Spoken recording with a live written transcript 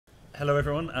Hello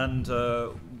everyone, and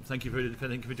thank you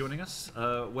for joining us.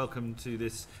 Welcome to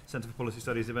this Centre for Policy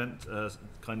Studies event,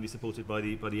 kindly supported by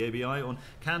the ABI on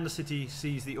Can the City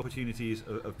Seize the Opportunities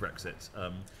of Brexit?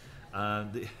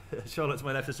 Charlotte to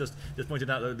my left has just pointed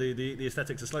out that the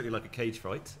aesthetics are slightly like a cage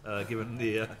fight, given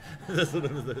the sort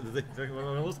of the thing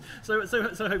going on.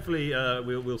 So hopefully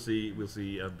we'll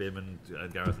see Bim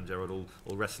and Gareth and Gerard all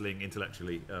wrestling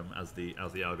intellectually as the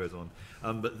hour goes on.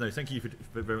 But no, thank you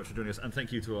very much for joining us, and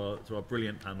thank you to our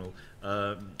brilliant panel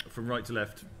from right to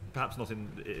left. Perhaps not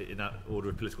in that order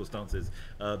of political stances.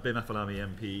 Bim Afolami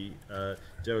MP,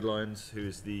 Gerard Lyons, who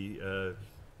is the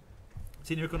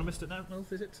senior economist at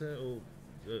Netwealth, is it?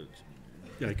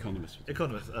 Yeah, economist.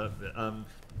 Economist. I'm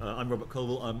Robert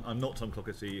Colvile. I'm not Tom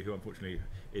Clockersy, who unfortunately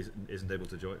isn't able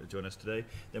to join us today.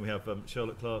 Then we have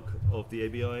Charlotte Clark of the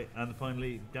ABI, and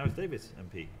finally Gareth Davies,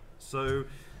 MP. So,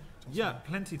 yeah,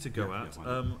 plenty to go at.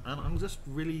 And I'm just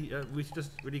really, we should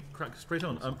just really crack straight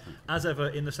on. As ever,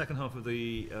 in the second half of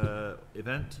the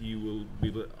event, we will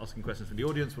be asking questions from the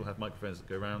audience. We'll have microphones that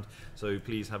go around. So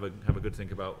please have a good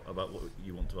think about what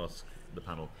you want to ask the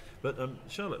panel. But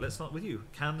Charlotte, let's start with you.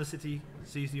 Can the city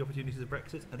seize the opportunities of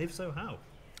Brexit, and if so, how?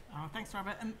 Thanks,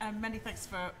 Robert, and many thanks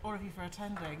for all of you for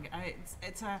attending.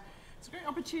 It's a great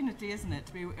opportunity, isn't it,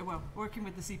 to be working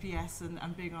with the CPS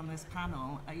and being on this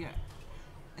panel.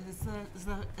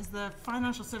 As the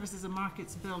Financial Services and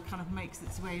Markets Bill kind of makes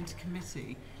its way into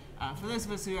committee, for those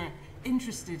of us who are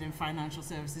interested in financial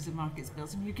services and markets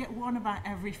bills, and you get one about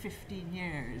every 15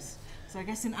 years. So I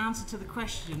guess in answer to the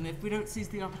question, if we don't seize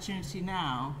the opportunity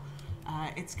now,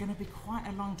 it's going to be quite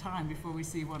a long time before we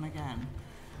see one again.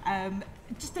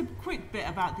 Just a quick bit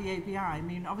about the ABI. I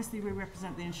mean, obviously we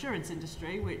represent the insurance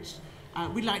industry, which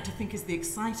we like to think is the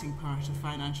exciting part of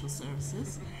financial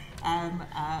services.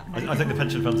 I think the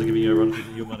pension funds are giving you a run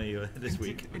for your money this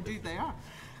week. Indeed they are.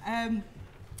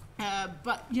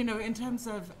 But, in terms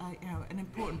of an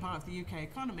important part of the UK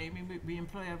economy, I mean, we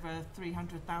employ over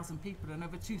 300,000 people, and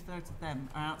over 2/3 of them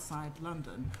are outside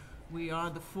London. We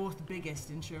are the 4th biggest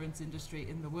insurance industry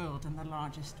in the world and the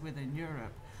largest within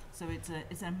Europe. So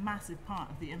it's a massive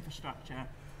part of the infrastructure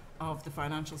of the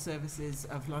financial services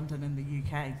of London and the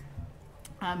UK.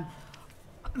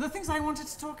 The things I wanted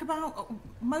to talk about,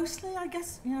 mostly, I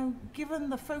guess, given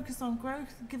the focus on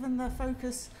growth, given the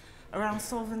focus around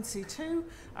Solvency II,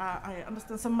 I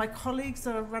understand some of my colleagues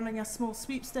are running a small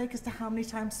sweepstake as to how many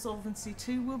times Solvency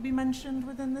II will be mentioned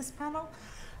within this panel.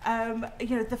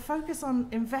 The focus on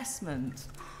investment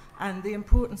and the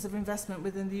importance of investment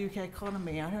within the UK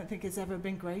economy, I don't think it's ever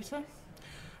been greater.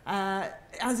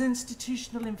 As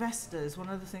institutional investors, one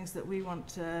of the things that we want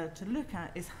to look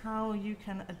at is how you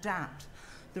can adapt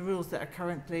the rules that are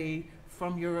currently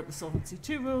from Europe, the Solvency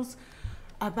II rules,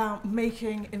 about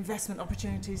making investment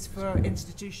opportunities for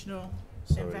institutional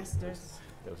investors.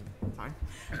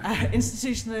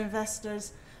 Institutional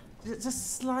investors,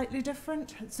 just slightly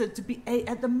different. So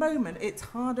at the moment, it's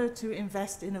harder to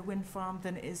invest in a wind farm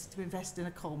than it is to invest in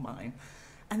a coal mine.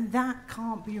 And that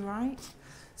can't be right.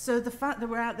 So the fact that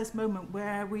we're at this moment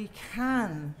where we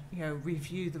can,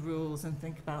 review the rules and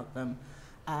think about them,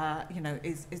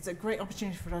 it's a great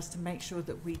opportunity for us to make sure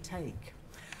that we take.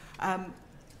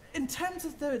 In terms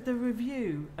of the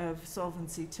review of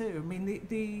Solvency II, I mean,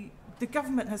 the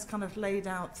government has kind of laid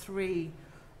out 3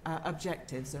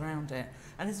 objectives around it,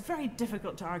 and it's very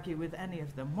difficult to argue with any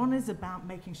of them. One is about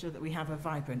making sure that we have a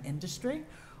vibrant industry.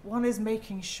 One is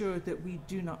making sure that we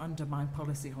do not undermine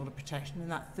policyholder protection,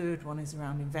 and that third one is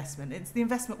around investment. It's the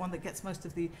investment one that gets most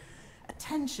of the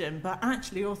attention, but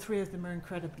actually all 3 of them are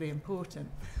incredibly important.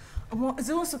 And what is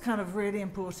also kind of really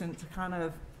important to kind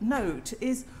of note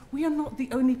is we are not the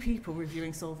only people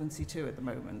reviewing Solvency II at the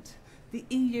moment. The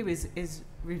EU is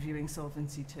reviewing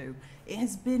Solvency II. It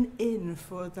has been in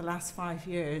for the last 5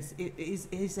 years. It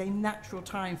is a natural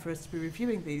time for us to be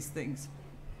reviewing these things.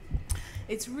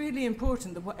 It's really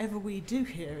important that whatever we do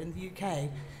here in the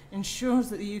UK ensures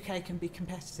that the UK can be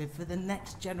competitive for the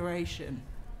next generation,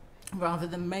 rather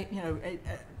than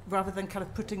kind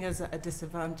of putting us at a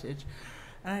disadvantage.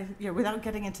 Without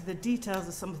getting into the details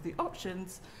of some of the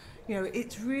options,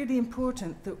 it's really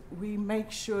important that we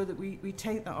make sure that we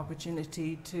take that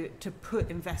opportunity to put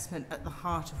investment at the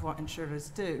heart of what insurers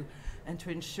do, and to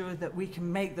ensure that we can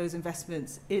make those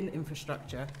investments in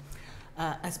infrastructure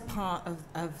as part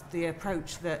of the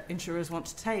approach that insurers want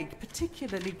to take,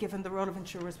 particularly given the role of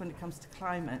insurers when it comes to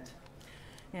climate.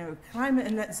 Climate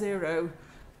and net zero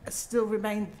still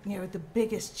remain, the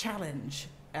biggest challenge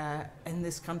in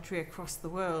this country, across the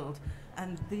world,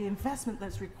 and the investment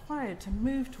that's required to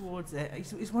move towards it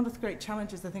is one of the great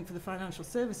challenges, I think, for the financial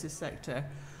services sector,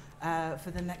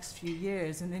 for the next few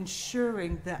years, and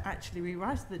ensuring that actually we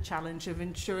rise to the challenge of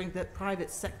ensuring that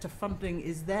private sector funding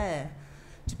is there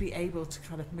to be able to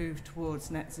kind of move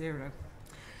towards net zero.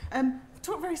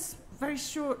 Talk very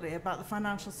shortly about the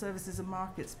Financial Services and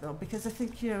Markets Bill, because I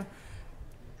think,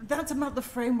 that's about the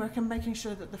framework and making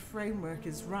sure that the framework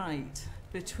is right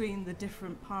between the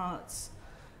different parts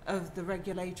of the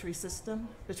regulatory system,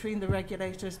 between the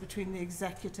regulators, between the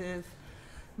executive,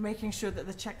 making sure that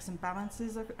the checks and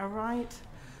balances are right.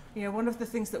 One of the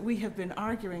things that we have been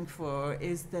arguing for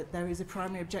is that there is a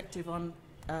primary objective on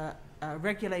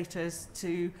regulators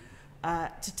to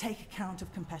take account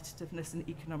of competitiveness and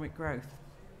economic growth.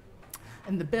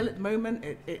 And the bill at the moment,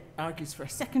 it argues for a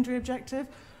secondary objective,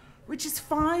 which is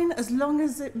fine as long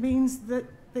as it means that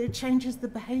it changes the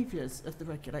behaviours of the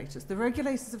regulators. The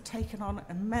regulators have taken on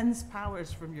immense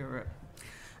powers from Europe.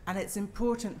 And it's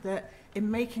important that in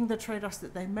making the trade-offs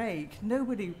that they make,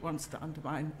 nobody wants to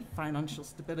undermine financial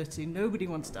stability, nobody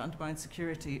wants to undermine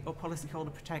security or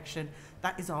policyholder protection.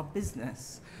 That is our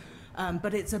business.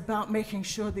 But it's about making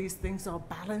sure these things are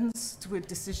balanced with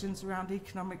decisions around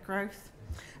economic growth.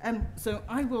 So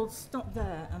I will stop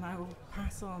there and I will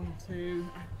pass on to...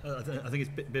 I think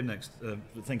it's Bim next.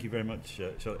 Thank you very much,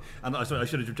 Charlotte. And I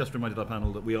should have just reminded our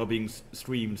panel that we are being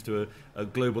streamed to a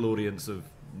global audience of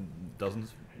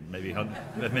dozens, maybe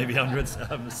hundreds.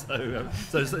 So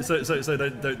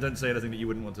don't say anything that you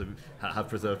wouldn't want to have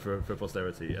preserved for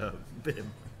posterity. Bim.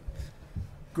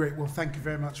 Great. Well, thank you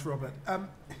very much, Robert.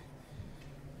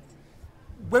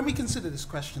 When we consider this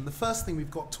question, the first thing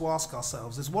we've got to ask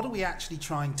ourselves is, what are we actually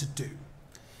trying to do?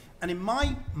 And in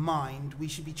my mind, we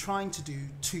should be trying to do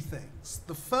two things.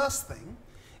 The first thing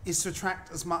is to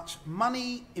attract as much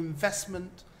money,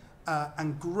 investment,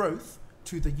 and growth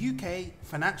to the UK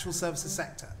financial services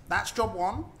sector. That's job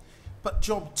one. But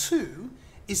job two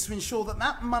is to ensure that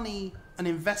that money and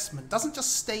investment doesn't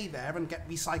just stay there and get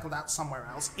recycled out somewhere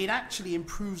else. It actually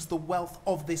improves the wealth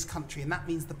of this country, and that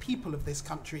means the people of this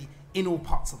country in all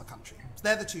parts of the country. So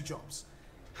they're the two jobs.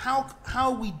 How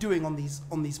are we doing on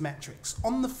these metrics?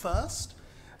 On the first,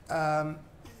 I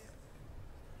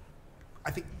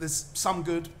think there's some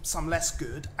good, some less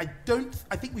good. I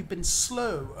think we've been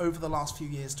slow over the last few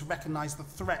years to recognise the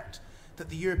threat that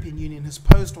the European Union has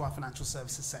posed to our financial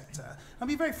services sector. I'll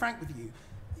be very frank with you.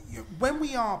 When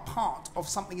we are part of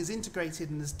something as integrated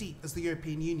and as deep as the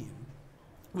European Union,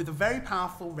 with a very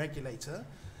powerful regulator,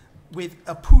 with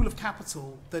a pool of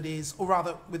capital that is, or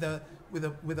rather with a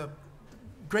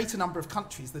greater number of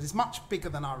countries that is much bigger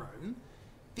than our own,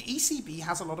 the ECB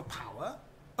has a lot of power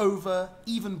over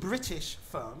even British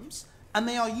firms, and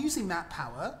they are using that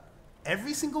power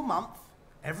every single month,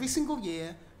 every single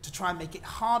year, to try and make it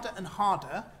harder and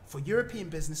harder for European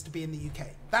business to be in the UK.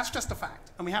 That's just a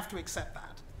fact, and we have to accept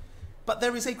that. But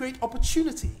there is a great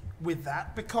opportunity with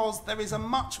that, because there is a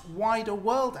much wider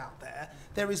world out there.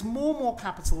 There is more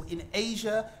capital in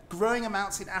Asia, growing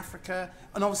amounts in Africa,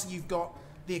 and obviously you've got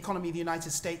the economy of the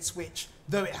United States, which,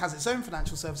 though it has its own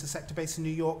financial services sector based in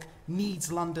New York,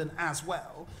 needs London as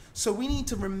well. So we need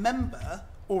to remember,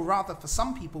 or rather for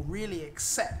some people really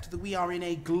accept, that we are in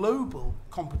a global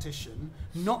competition,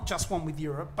 not just one with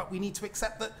Europe, but we need to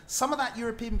accept that some of that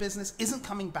European business isn't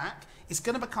coming back. It's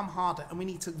going to become harder, and we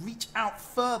need to reach out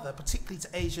further, particularly to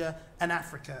Asia and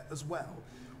Africa as well.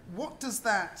 What does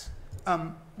that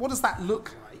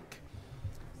look like?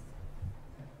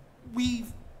 We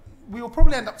will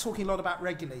probably end up talking a lot about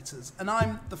regulators, and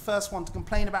I'm the first one to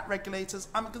complain about regulators.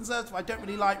 I'm a conservative. I don't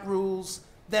really like rules.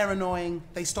 They're annoying.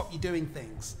 They stop you doing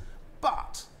things.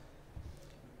 But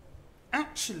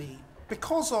actually,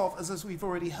 because of, as we've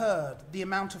already heard, the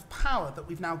amount of power that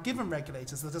we've now given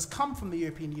regulators that has come from the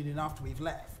European Union after we've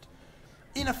left,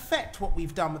 in effect, what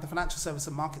we've done with the Financial Services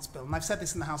and Markets Bill, and I've said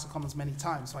this in the House of Commons many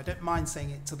times, so I don't mind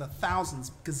saying it to the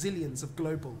thousands, gazillions of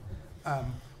global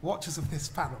watchers of this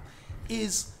panel,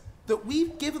 is that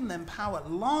we've given them power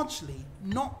largely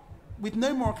with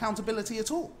no more accountability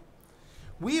at all.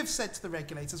 We have said to the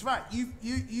regulators, right,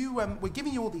 we're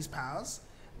giving you all these powers,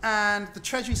 and the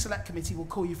Treasury Select Committee will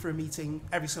call you for a meeting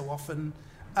every so often,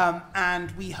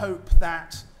 and we hope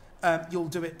that you'll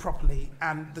do it properly,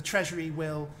 and the Treasury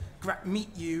will meet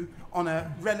you on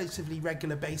a relatively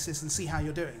regular basis and see how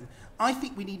you're doing. I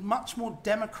think we need much more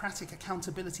democratic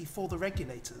accountability for the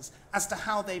regulators as to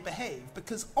how they behave,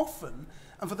 because often,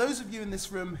 and for those of you in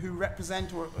this room who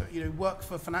represent or work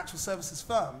for financial services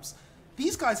firms,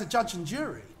 these guys are judge and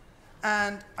jury.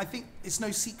 And I think it's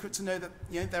no secret to know that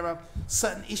there are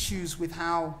certain issues with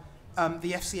how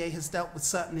the FCA has dealt with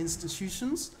certain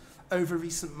institutions over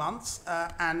recent months.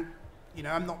 And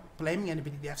I'm not blaming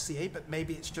anybody at the FCA, but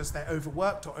maybe it's just they're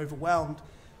overworked or overwhelmed.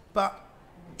 But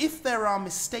if there are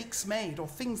mistakes made or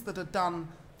things that are done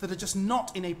that are just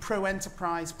not in a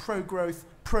pro-enterprise, pro-growth,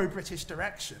 pro-British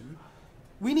direction,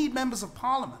 we need members of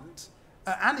Parliament,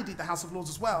 and indeed the House of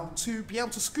Lords as well, to be able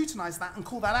to scrutinise that and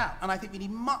call that out. And I think we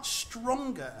need much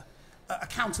stronger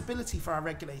accountability for our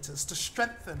regulators to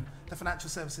strengthen the financial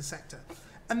services sector.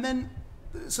 And then,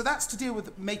 so that's to deal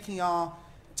with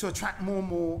to attract more and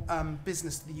more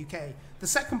business to the UK. The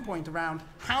second point around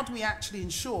how do we actually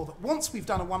ensure that once we've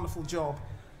done a wonderful job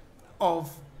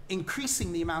of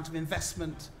increasing the amount of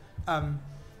investment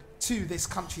to this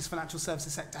country's financial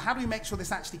services sector, how do we make sure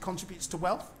this actually contributes to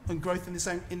wealth and growth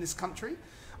in this country?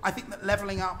 I think that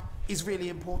levelling up is really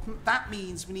important. That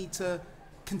means we need to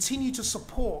continue to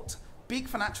support big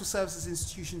financial services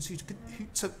institutions who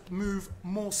to move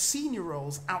more senior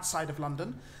roles outside of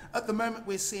London. At the moment,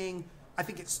 we're seeing, I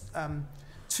think it's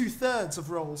 2/3 of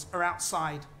roles are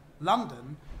outside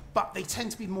London, but they tend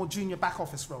to be more junior back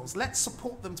office roles. Let's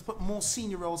support them to put more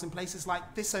senior roles in places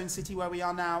like this own city where we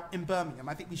are now in Birmingham.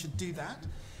 I think we should do that.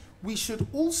 We should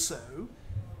also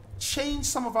change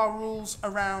some of our rules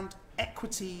around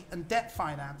equity and debt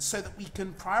finance so that we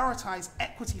can prioritise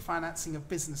equity financing of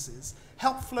businesses,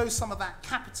 help flow some of that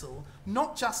capital,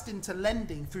 not just into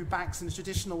lending through banks in a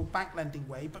traditional bank lending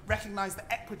way, but recognise that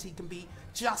equity can be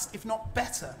just, if not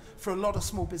better, for a lot of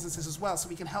small businesses as well, so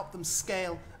we can help them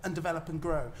scale and develop and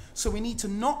grow. So we need to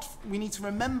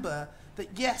remember that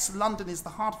yes, London is the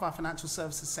heart of our financial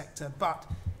services sector, but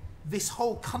this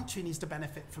whole country needs to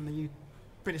benefit from the new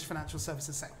British financial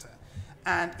services sector.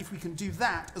 And if we can do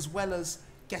that, as well as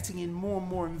getting in more and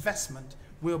more investment,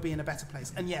 we'll be in a better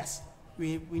place. And yes,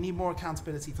 we need more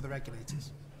accountability for the regulators.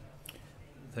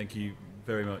 Thank you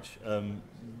very much.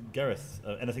 Gareth,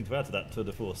 anything to add to that tour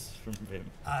de force from him?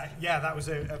 Yeah, that was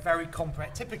a very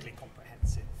typically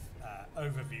comprehensive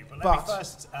overview. But let me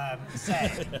first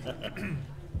say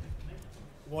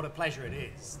what a pleasure it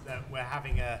is that we're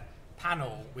having a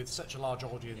panel with such a large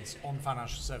audience on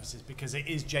financial services, because it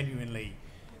is genuinely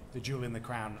the jewel in the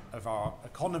crown of our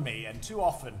economy, and too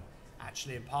often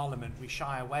actually in Parliament we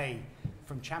shy away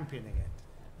from championing it,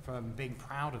 from being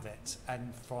proud of it,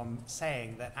 and from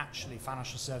saying that actually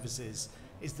financial services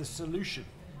is the solution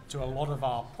to a lot of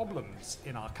our problems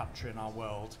in our country and our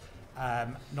world,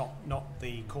 not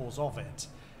the cause of it.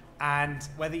 And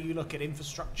whether you look at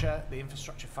infrastructure, the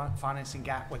infrastructure financing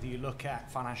gap, whether you look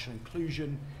at financial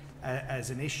inclusion as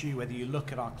an issue, whether you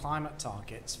look at our climate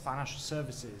targets, financial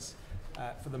services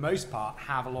for the most part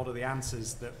have a lot of the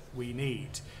answers that we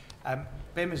need.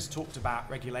 Bim has talked about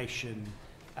regulation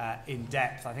in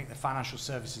depth. I think the Financial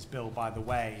Services Bill, by the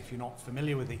way, if you're not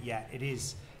familiar with it yet,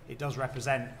 it does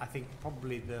represent, I think,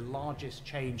 probably the largest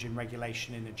change in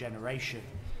regulation in a generation,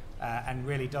 and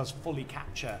really does fully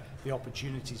capture the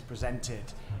opportunities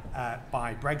presented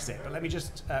by Brexit. But let me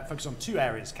just focus on two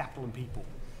areas, capital and people.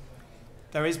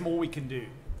 There is more we can do,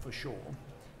 for sure,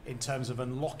 in terms of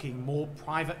unlocking more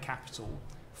private capital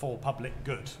for public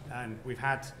good. And we've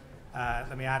had,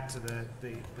 let me add to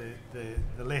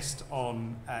the list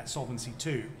on Solvency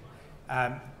II,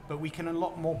 but we can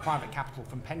unlock more private capital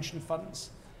from pension funds,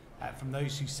 from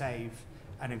those who save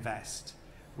and invest.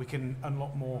 We can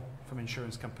unlock more from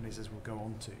insurance companies, as we'll go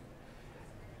on to.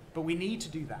 But we need to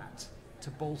do that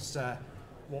to bolster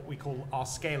what we call our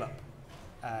scale-up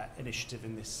initiative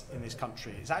in this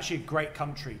country. It's actually a great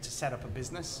country to set up a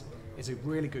business. It's a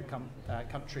really good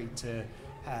country to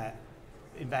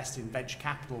invest in venture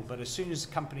capital, but as soon as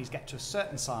companies get to a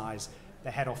certain size,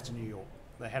 they head off to New York,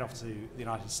 they head off to the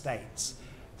United States.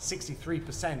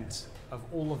 63% of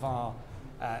all of our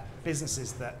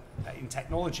businesses that in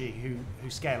technology who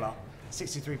scale up,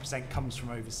 63% comes from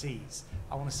overseas.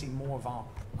 I want to see more of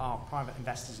our private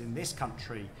investors in this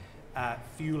country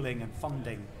fueling and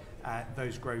funding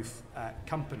those growth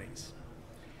companies.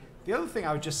 The other thing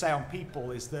I would just say on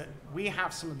people is that we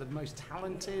have some of the most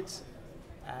talented,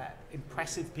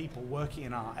 impressive people working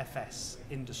in our FS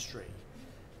industry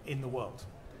in the world.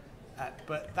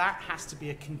 But that has to be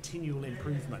a continual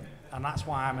improvement, and that's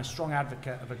why I'm a strong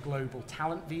advocate of a global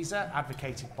talent visa,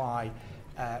 advocated by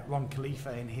Ron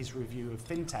Khalifa in his review of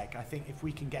FinTech. I think if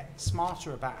we can get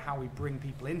smarter about how we bring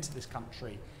people into this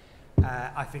country,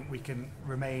 I think we can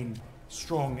remain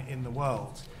strong in the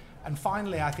world. And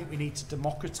finally, I think we need to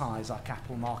democratize our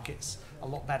capital markets a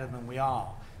lot better than we are.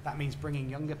 That means bringing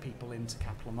younger people into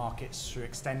capital markets through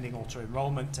extending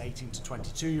auto-enrollment to 18 to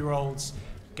 22-year-olds,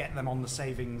 get them on the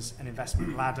savings and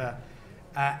investment ladder,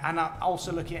 and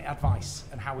also looking at advice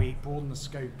and how we broaden the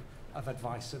scope of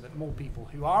advice so that more people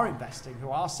who are investing, who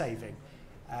are saving,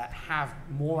 have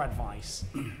more advice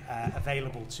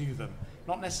available to them.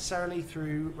 Not necessarily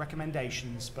through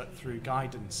recommendations, but through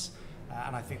guidance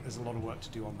and I think there's a lot of work to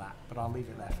do on that. But I'll leave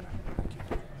it there for now. Thank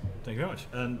you. Thank you very much.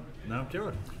 And now,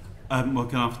 Gerard. Well,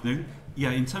 good afternoon.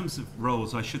 Yeah, in terms of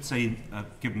roles, I should say,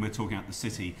 given we're talking about the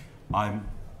city, I'm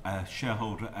a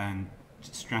shareholder and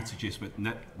strategist with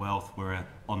Netwealth. We're an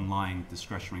online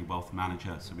discretionary wealth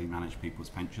manager, so we manage people's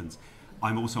pensions.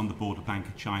 I'm also on the board of Bank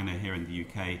of China here in the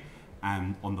UK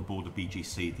and on the board of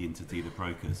BGC, the interdealer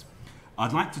brokers.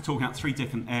 I'd like to talk about three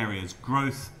different areas: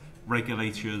 growth,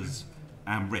 regulators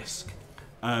and risk.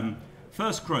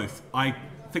 First, growth. I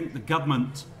think the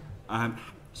government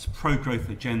pro-growth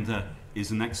agenda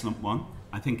is an excellent one.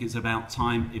 I think it's about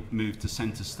time it moved to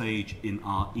centre stage in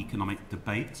our economic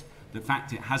debate. The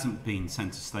fact it hasn't been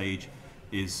centre stage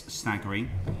is staggering.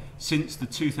 Since the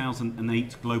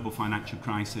 2008 global financial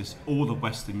crisis, all of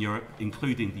Western Europe,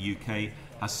 including the UK,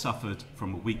 has suffered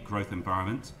from a weak growth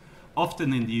environment.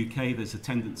 Often in the UK, there's a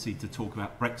tendency to talk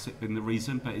about Brexit being the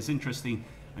reason, but it's interesting.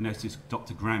 I noticed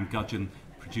Dr. Graham Gudgeon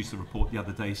produced a report the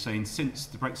other day saying since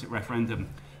the Brexit referendum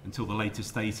until the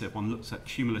latest data, if one looks at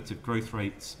cumulative growth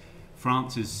rates,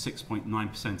 France is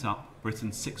 6.9% up, Britain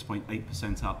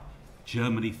 6.8% up,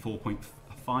 Germany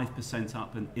 4.5%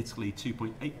 up, and Italy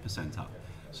 2.8% up.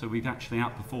 So we've actually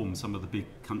outperformed some of the big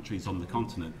countries on the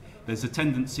continent. There's a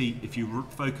tendency, if you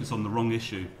focus on the wrong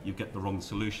issue, you get the wrong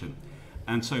solution.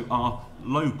 And so our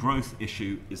low growth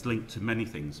issue is linked to many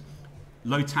things.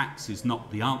 Low tax is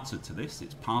not the answer to this,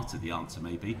 it's part of the answer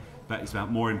maybe, but it's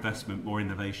about more investment, more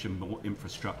innovation, more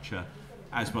infrastructure,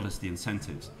 as well as the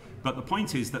incentives. But the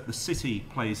point is that the city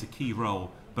plays a key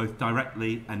role, both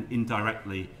directly and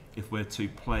indirectly, if we're to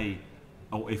play,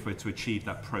 or if we're to achieve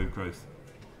that pro-growth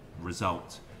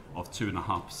result of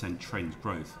 2.5% trend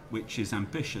growth, which is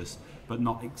ambitious, but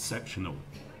not exceptional.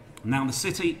 Now the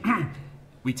city,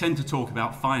 we tend to talk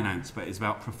about finance, but it's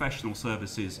about professional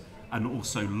services and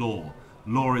also law.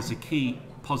 Law is a key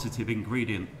positive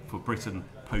ingredient for Britain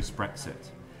post-Brexit.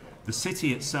 The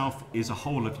city itself is a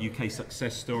whole of UK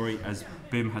success story, as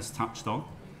Bim has touched on.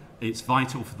 It's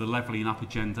vital for the levelling up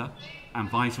agenda and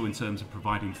vital in terms of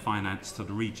providing finance to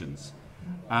the regions.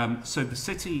 So the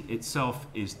city itself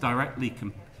is directly,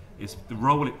 is the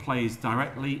role it plays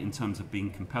directly in terms of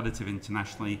being competitive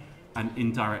internationally, and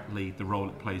indirectly the role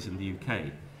it plays in the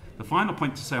UK. The final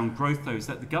point to say on growth, though, is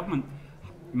that the government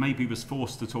maybe was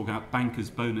forced to talk about bankers'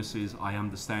 bonuses. I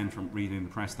understand from reading the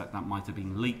press that that might have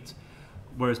been leaked,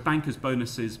 whereas bankers'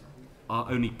 bonuses are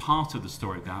only part of the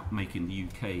story about making the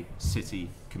UK city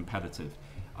competitive.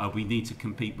 We need to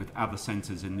compete with other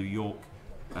centres in New York,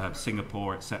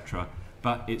 Singapore, etc.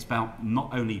 But it's about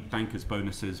not only bankers'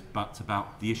 bonuses, but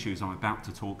about the issues I'm about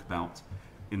to talk about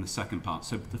in the second part.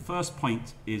 So the first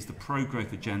point is the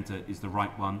pro-growth agenda is the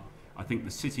right one. I think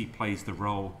the city plays the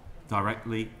role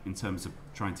directly in terms of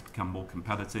trying to become more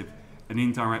competitive, and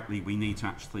indirectly we need to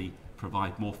actually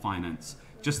provide more finance.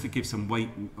 Just to give some weight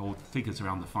or figures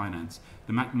around the finance,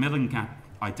 the Macmillan Gap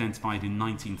identified in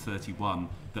 1931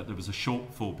 that there was a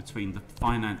shortfall between the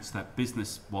finance that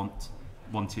business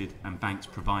wanted and banks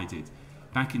provided.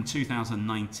 Back in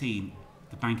 2019,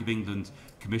 the Bank of England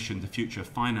commissioned the Future of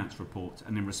Finance report,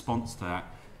 and in response to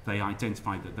that, they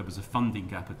identified that there was a funding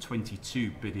gap of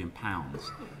 £22 billion.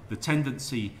 The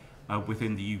tendency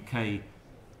within the UK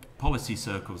policy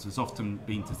circles has often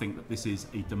been to think that this is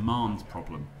a demand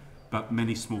problem, but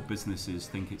many small businesses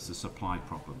think it's a supply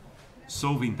problem.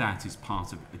 Solving that is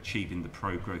part of achieving the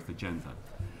pro-growth agenda.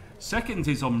 Second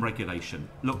is on regulation.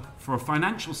 Look, for a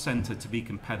financial centre to be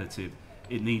competitive,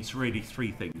 it needs really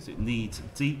three things. It needs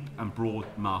deep and broad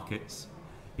markets,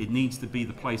 it needs to be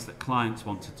the place that clients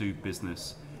want to do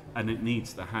business, and it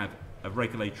needs to have a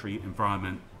regulatory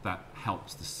environment that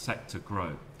helps the sector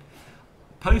grow.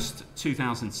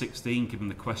 Post-2016, given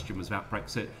the question was about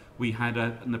Brexit, we had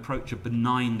an approach of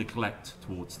benign neglect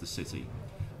towards the city.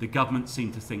 The government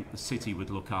seemed to think the city would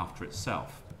look after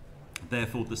itself.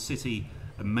 Therefore, the city,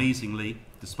 amazingly,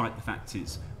 despite the fact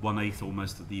it's 1/8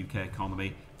 almost of the UK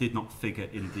economy, did not figure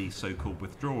in the so-called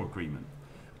withdrawal agreement.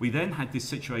 We then had this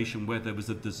situation where there was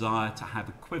a desire to have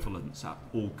equivalence at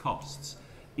all costs.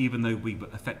 Even though we were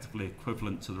effectively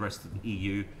equivalent to the rest of the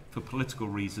EU, for political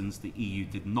reasons, the EU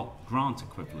did not grant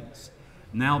equivalence.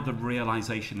 Now the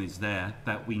realisation is there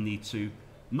that we need to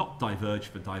not diverge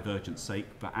for divergence sake,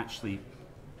 but actually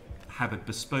have a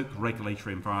bespoke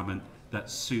regulatory environment that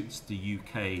suits the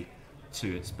UK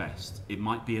to its best. It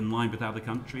might be in line with other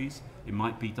countries, it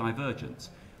might be divergent.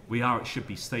 We are, it should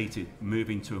be stated,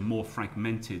 moving to a more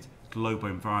fragmented global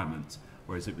environment,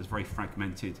 whereas it was very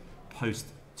fragmented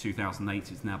post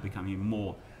 2008. It's now becoming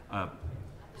more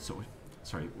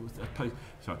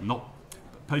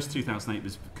post 2008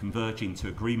 was converging to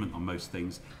agreement on most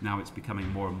things. Now it's becoming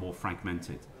more and more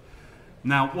fragmented.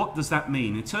 Now, what does that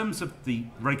mean? In terms of the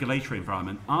regulatory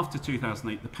environment, after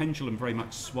 2008, the pendulum very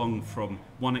much swung from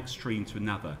one extreme to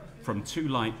another, from too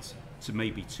light to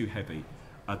maybe too heavy.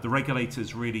 The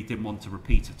regulators really didn't want to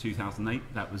repeat of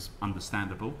 2008. That was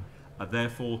understandable.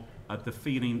 Therefore, the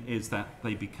feeling is that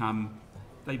they became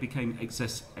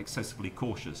excessively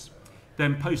cautious.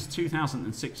 Then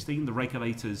post-2016, the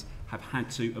regulators have had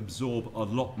to absorb a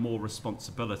lot more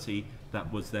responsibility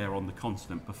that was there on the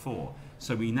continent before.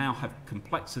 So we now have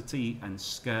complexity and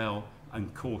scale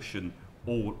and caution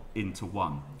all into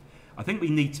one. I think we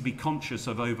need to be conscious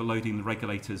of overloading the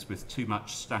regulators with too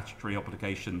much statutory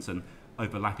obligations and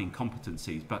overlapping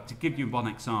competencies. But to give you one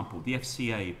example, the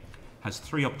FCA has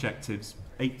 3 objectives,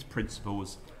 8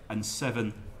 principles, and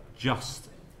 7 just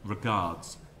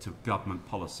regards to government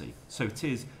policy. So it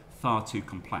is far too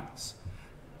complex.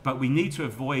 But we need to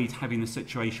avoid having a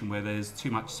situation where there's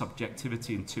too much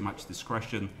subjectivity and too much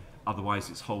discretion, otherwise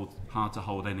it's hard to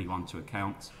hold anyone to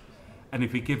account. And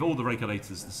if we give all the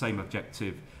regulators the same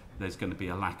objective, there's going to be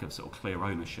a lack of sort of clear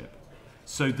ownership.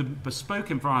 So the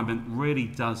bespoke environment really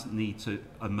does need to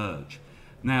emerge.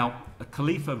 Now, a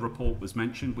Khalifa report was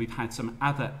mentioned. We've had some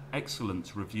other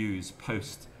excellent reviews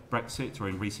post-Brexit or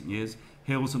in recent years.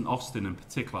 Hills and Austin in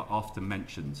particular are often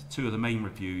mentioned, 2 of the main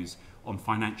reviews on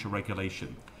financial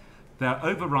regulation. Their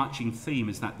overarching theme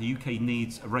is that the UK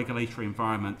needs a regulatory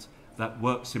environment that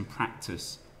works in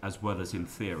practice as well as in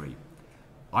theory.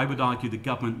 I would argue the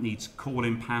government needs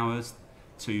call-in powers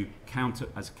to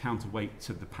as a counterweight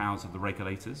to the powers of the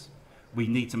regulators. We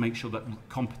need to make sure that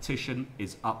competition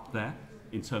is up there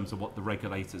in terms of what the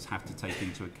regulators have to take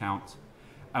into account.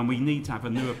 And we need to have a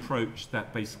new approach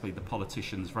that basically the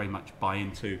politicians very much buy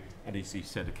into, and as you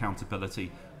said,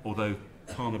 accountability, although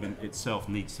Parliament itself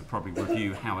needs to probably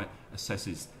review how it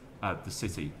assesses the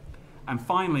city. And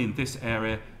finally, in this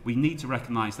area, we need to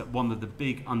recognise that one of the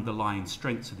big underlying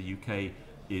strengths of the UK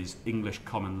is English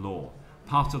common law.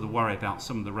 Part of the worry about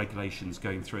some of the regulations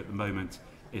going through at the moment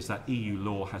is that EU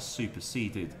law has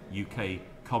superseded UK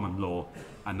common law,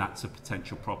 and that's a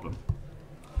potential problem.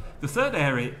 The third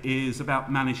area is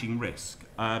about managing risk.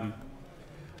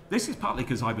 This is partly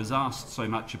because I was asked so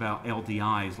much about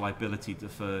LDIs, liability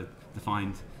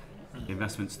defined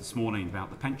investments, this morning about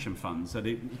the pension funds, that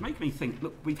it made me think,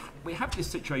 look, we have this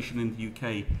situation in the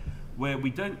UK where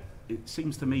we don't, it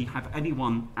seems to me, have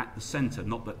anyone at the centre,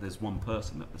 not that there's one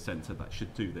person at the centre that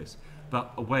should do this,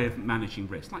 but a way of managing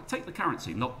risk. Like take the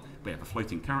currency, we have a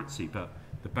floating currency, but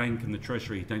the bank and the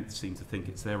treasury don't seem to think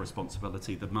it's their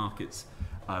responsibility. The markets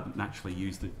naturally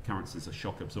use the currency as a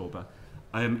shock absorber.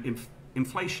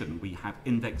 Inflation, we have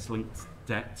index-linked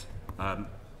debt,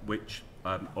 which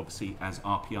obviously as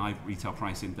RPI, retail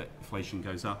price index inflation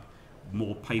goes up,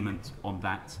 more payment on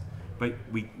that. But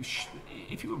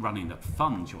if you were running a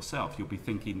fund yourself, you'll be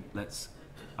thinking, let's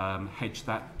hedge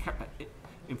that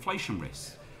inflation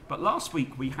risk. But last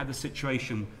week we had a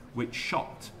situation which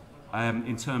shocked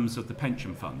in terms of the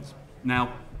pension funds.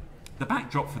 Now, the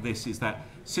backdrop for this is that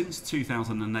since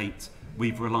 2008,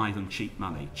 we've relied on cheap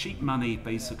money. Cheap money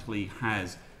basically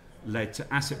has led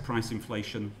to asset price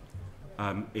inflation.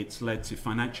 It's led to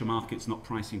financial markets not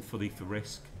pricing fully for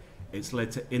risk. It's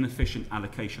led to inefficient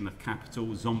allocation of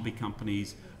capital, zombie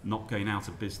companies not going out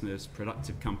of business,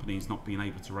 productive companies not being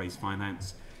able to raise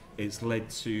finance. It's led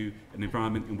to an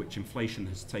environment in which inflation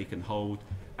has taken hold,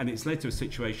 and it's led to a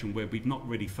situation where we've not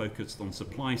really focused on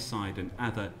supply side and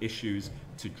other issues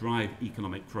to drive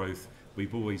economic growth.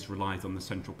 We've always relied on the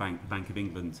central bank, the Bank of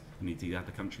England, and indeed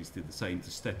other countries did the same,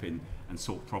 to step in and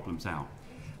sort problems out.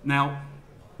 Now,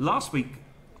 last week,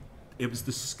 it was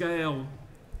the scale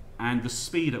and the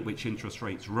speed at which interest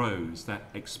rates rose that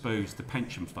exposed the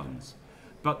pension funds.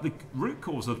 But the root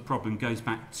cause of the problem goes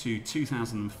back to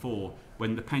 2004,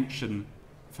 when the Pension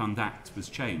Fund Act was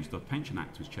changed, or the Pension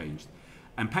Act was changed.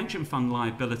 And pension fund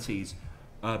liabilities,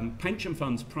 pension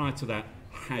funds prior to that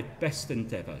had best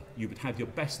endeavour. You would have your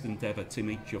best endeavour to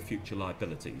meet your future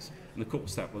liabilities. And of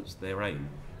course that was their aim.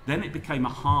 Then it became a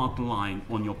hard line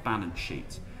on your balance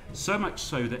sheet. So much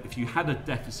so that if you had a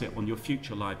deficit on your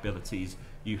future liabilities,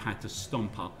 you had to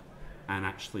stomp up and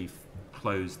actually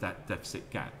close that deficit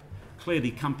gap.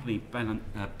 Clearly, company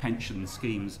pension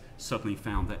schemes suddenly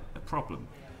found that a problem.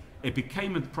 It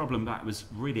became a problem that was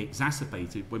really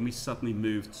exacerbated when we suddenly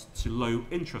moved to low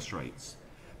interest rates,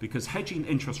 because hedging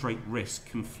interest rate risk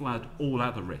can flood all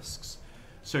other risks.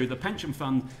 So the pension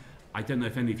fund, I don't know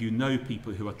if any of you know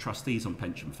people who are trustees on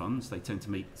pension funds. They tend to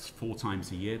meet 4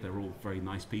 times a year. They're all very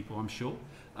nice people, I'm sure.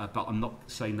 But I'm not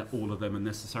saying that all of them are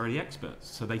necessarily experts.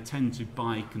 So they tend to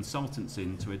buy consultants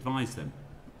in to advise them.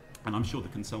 And I'm sure the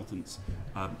consultants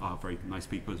are very nice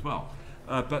people as well.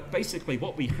 But basically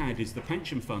what we had is the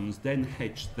pension funds then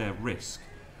hedged their risk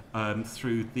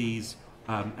through these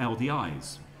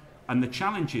LDIs. And the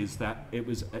challenge is that it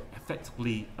was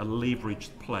effectively a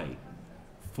leveraged play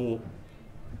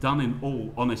done in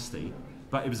all honesty,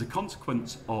 but it was a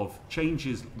consequence of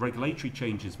changes, regulatory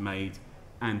changes made,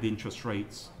 and interest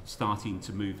rates starting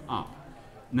to move up.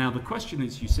 Now the question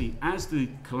is, you see, as the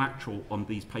collateral on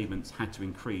these payments had to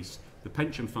increase, the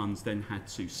pension funds then had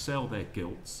to sell their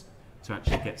gilts to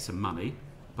actually get some money,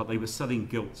 but they were selling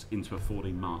gilts into a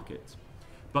falling market.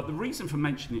 But the reason for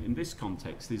mentioning it in this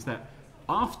context is that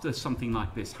after something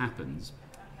like this happens,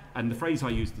 and the phrase I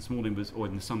used this morning was, or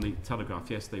in the Sunday Telegraph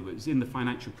yesterday, was in the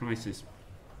financial crisis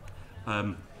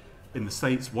in the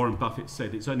States, Warren Buffett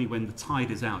said, it's only when the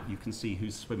tide is out you can see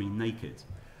who's swimming naked.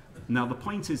 Now the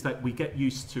point is that we get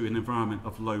used to an environment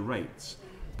of low rates,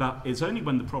 but it's only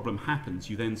when the problem happens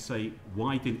you then say,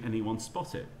 why didn't anyone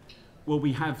spot it? Well,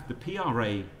 we have the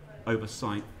PRA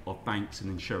oversight of banks and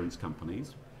insurance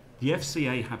companies, the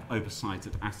FCA have oversight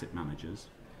of asset managers,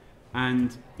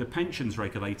 and the pensions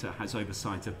regulator has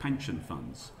oversight of pension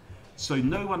funds. So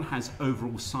no one has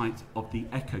overall sight of the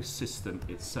ecosystem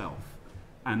itself.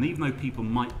 And even though people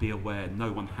might be aware,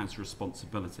 no one has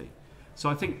responsibility. So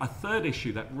I think a third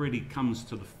issue that really comes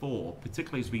to the fore,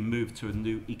 particularly as we move to a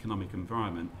new economic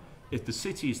environment, if the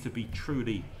city is to be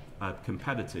truly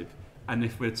competitive, and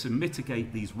if we're to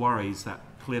mitigate these worries that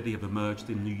clearly have emerged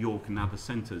in New York and other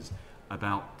centres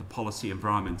about the policy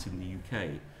environment in the UK,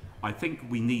 I think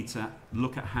we need to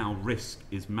look at how risk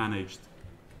is managed,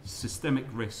 systemic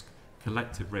risk,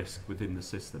 collective risk within the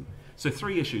system. So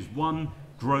 3 issues. 1,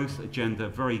 growth agenda,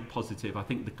 very positive. I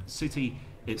think the city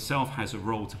itself has a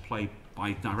role to play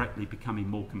by directly becoming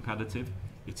more competitive.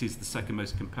 It is the second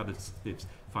most competitive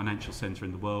financial centre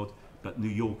in the world, but New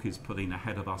York is pulling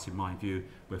ahead of us in my view.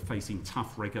 We're facing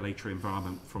tough regulatory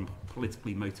environment from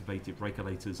politically motivated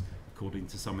regulators, according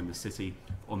to some in the city,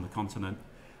 on the continent.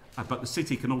 But the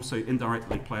city can also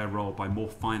indirectly play a role by more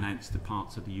finance to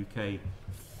parts of the UK,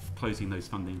 closing those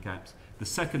funding gaps. The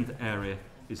second area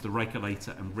is the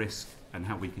regulator and risk and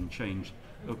how we can change.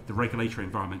 The regulatory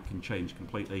environment can change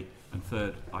completely. And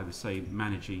third, I would say,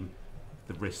 managing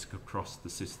the risk across the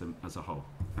system as a whole.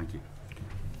 Thank you.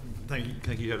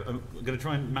 Thank you. I'm going to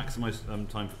try and maximise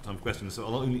time for questions, so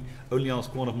I'll only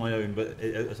ask one of my own, but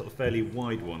a sort of fairly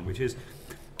wide one, which is,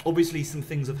 obviously some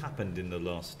things have happened in the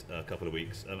last couple of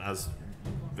weeks, as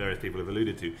various people have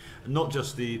alluded to. Not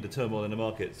just the turmoil in the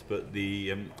markets, but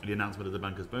the announcement of the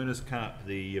banker's bonus cap,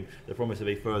 the promise of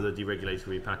a further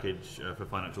deregulatory package for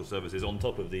financial services on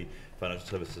top of the financial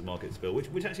services markets bill,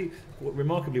 which actually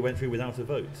remarkably went through without a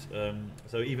vote.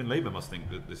 So even Labour must think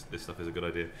that this stuff is a good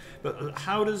idea. But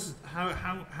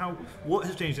what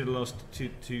has changed in the last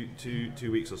two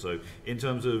weeks or so in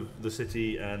terms of the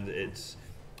city and its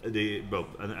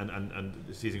and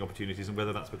seizing opportunities, and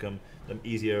whether that's become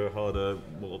easier, harder,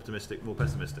 more optimistic, more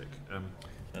pessimistic?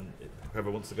 And whoever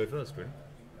wants to go first, really.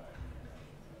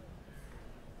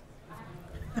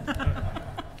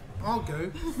 I'll go.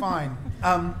 Fine.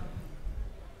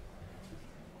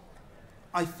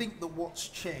 I think that what's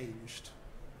changed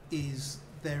is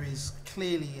there is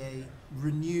clearly a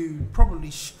renewed, probably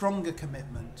stronger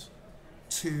commitment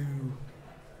to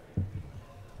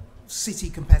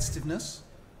city competitiveness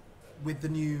with the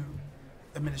new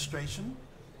administration,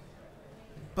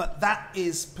 but that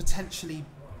is potentially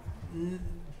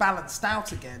balanced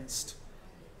out against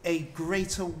a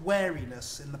greater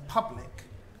wariness in the public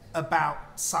about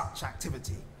such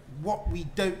activity. What we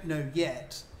don't know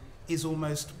yet is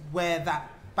almost where that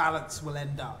balance will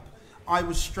end up. I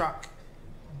was struck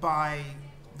by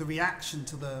the reaction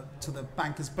to the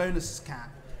banker's bonuses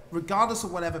cap. Regardless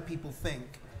of whatever people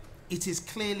think, it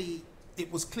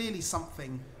was clearly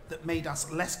something that made us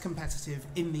less competitive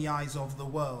in the eyes of the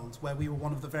world, where we were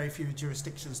one of the very few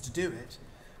jurisdictions to do it.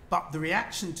 But the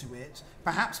reaction to it,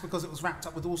 perhaps because it was wrapped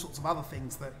up with all sorts of other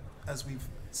things that, as we've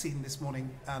seen this morning,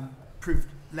 proved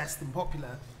less than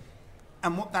popular.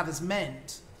 And what that has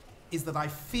meant is that I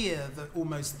fear that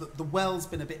almost the well's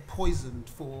been a bit poisoned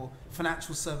for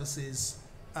financial services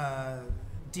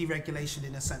deregulation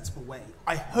in a sensible way.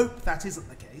 I hope that isn't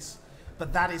the case,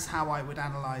 but that is how I would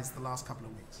analyse the last couple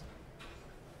of weeks.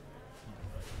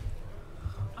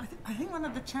 I think one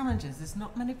of the challenges is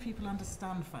not many people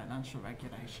understand financial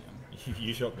regulation.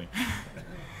 You shocked me.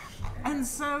 And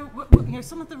so,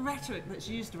 some of the rhetoric that's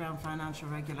used around financial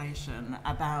regulation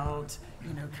about,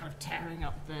 kind of tearing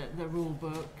up the rule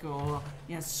book or,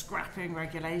 scrapping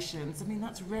regulations, I mean,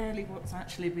 that's rarely what's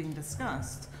actually being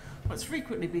discussed. What's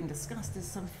frequently being discussed is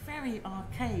some very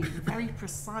arcane, very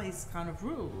precise kind of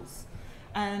rules.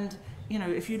 And, you know,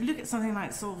 if you look at something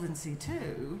like Solvency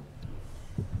II,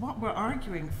 what we're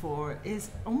arguing for is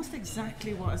almost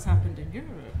exactly what has happened in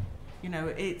Europe. You know,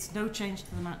 it's no change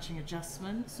to the matching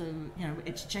adjustment, so, you know,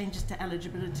 it's changes to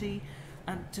eligibility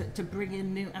and to bring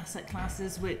in new asset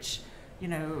classes, which, you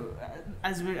know,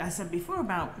 as I said before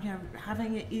about, you know,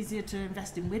 having it easier to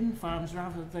invest in wind farms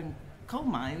rather than coal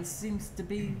mines seems to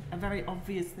be a very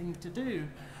obvious thing to do.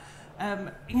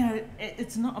 You know,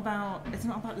 it's not about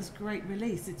this great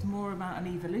release. It's more about an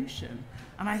evolution.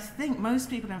 And I think most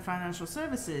people in financial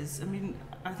services, I mean,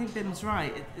 I think Bim's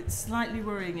right. It's slightly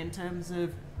worrying in terms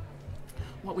of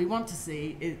what we want to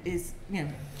see is you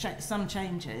know, some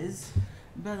changes,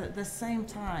 but at the same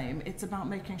time, it's about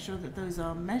making sure that those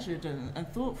are measured and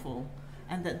thoughtful,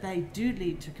 and that they do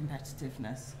lead to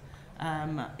competitiveness.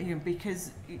 You know, because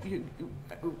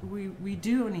we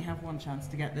do only have one chance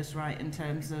to get this right in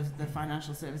terms of the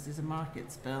Financial Services and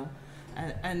Markets Bill,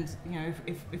 and you know,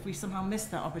 if we somehow miss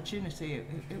that opportunity,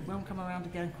 it won't come around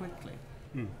again quickly.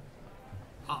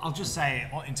 I'll just say,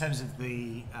 in terms of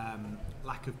the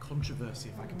lack of controversy,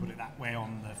 if I can put it that way,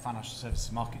 on the Financial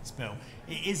Services Markets Bill,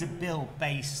 it is a bill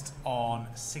based on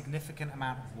a significant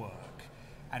amount of work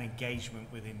and engagement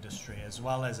with industry, as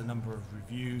well as a number of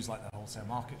reviews like the Wholesale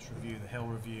Markets Review, the Hill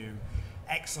Review,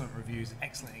 excellent reviews,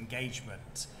 excellent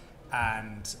engagement,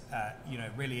 and you know,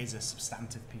 really is a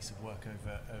substantive piece of work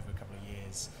over a couple of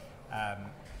years.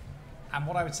 And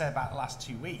what I would say about the last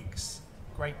 2 weeks,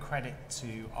 great credit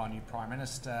to our new Prime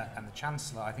Minister and the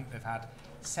Chancellor. I think they've had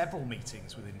several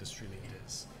meetings with industry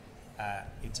leaders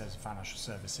in terms of financial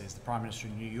services. The Prime Minister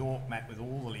in New York met with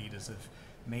all the leaders of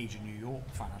major New York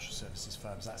financial services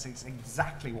firms. That's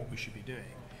exactly what we should be doing,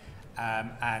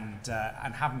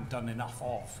 and haven't done enough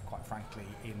of, quite frankly,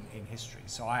 in history.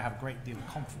 So I have a great deal of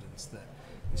confidence that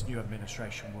this new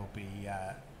administration will be,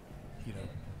 you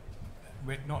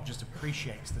know, not just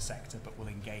appreciates the sector, but will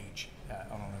engage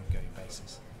on an ongoing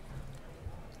basis.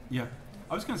 Yeah,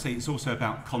 I was going to say it's also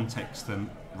about context and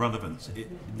relevance. It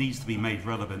needs to be made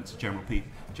relevant to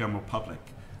general public.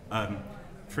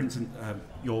 For instance,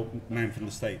 your man from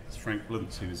the States, Frank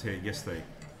Blunt, who was here yesterday,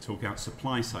 talking about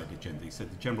supply-side agenda. He said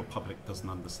the general public doesn't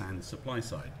understand the supply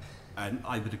side. And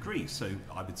I would agree. So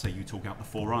I would say you talk about the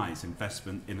 4 I's: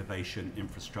 investment, innovation,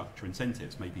 infrastructure,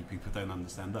 incentives. Maybe people don't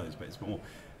understand those, but it's more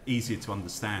easier to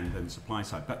understand than supply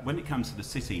side. But when it comes to the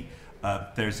city,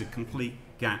 there is a complete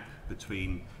gap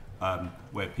between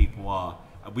where people are.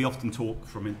 We often talk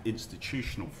from an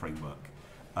institutional framework.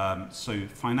 So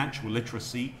financial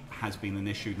literacy has been an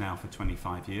issue now for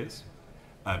 25 years.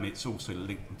 It's also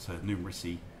linked to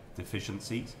numeracy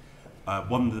deficiencies.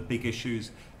 One of the big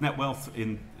issues, Netwealth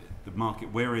in the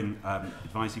market we're in,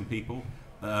 advising people,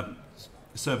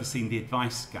 servicing the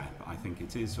advice gap, I think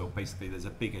it is, or basically there's a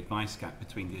big advice gap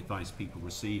between the advice people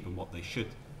receive and what they should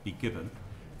be given.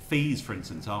 Fees, for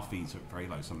instance, our fees are very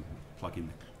low, so I'm plugging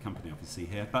the company obviously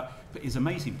here, but it's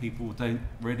amazing people don't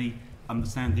really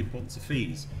understand the importance of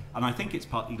fees. And I think it's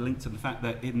partly linked to the fact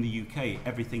that in the UK,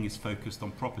 everything is focused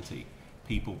on property.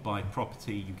 People buy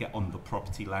property, you get on the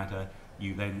property ladder,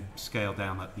 you then scale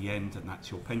down at the end, and that's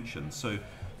your pension. So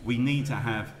we need to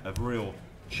have a real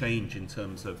change in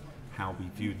terms of how we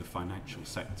view the financial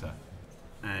sector.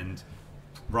 And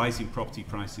rising property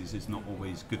prices is not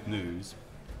always good news.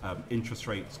 Interest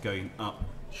rates going up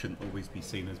shouldn't always be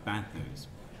seen as bad news.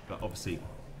 But obviously,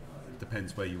 it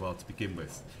depends where you are to begin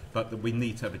with. But we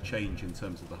need to have a change in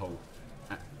terms of the whole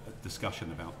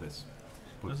discussion about this,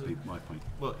 would be my point.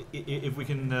 Well, if we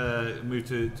can move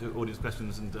to audience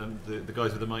questions, and the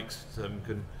guys with the mics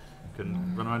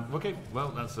can run around. Okay, well,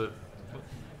 that's a...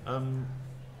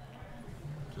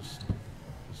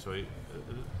 sorry.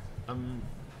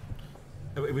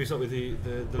 We start with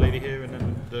the lady here, and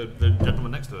then the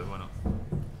gentleman next to her. Why not?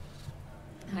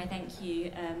 Hi, thank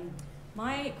you.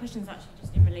 My question is actually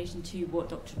just in relation to what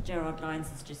Dr. Gerard Lyons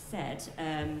has just said.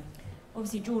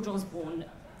 Obviously, George Osborne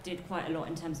did quite a lot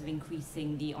in terms of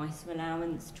increasing the ISA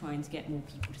allowance, trying to get more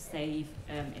people to save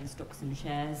in stocks and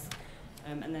shares.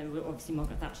 And then obviously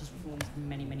Margaret Thatcher's reforms from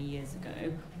many, many years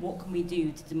ago. What can we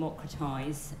do to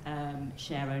democratise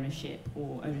share ownership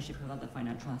or ownership of other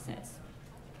financial assets?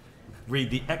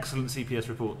 Read the excellent CPS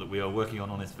report that we are working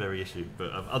on this very issue,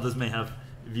 but others may have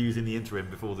views in the interim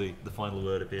before the final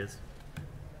word appears.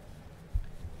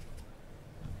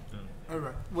 All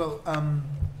right. Well,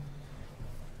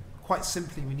 quite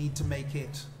simply, we need to make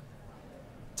it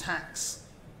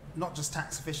not just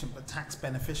tax efficient, but tax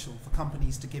beneficial for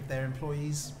companies to give their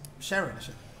employees share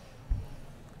ownership.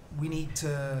 We need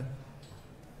to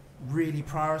really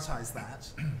prioritise that.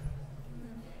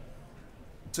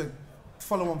 To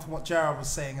follow on from what Gerard was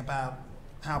saying about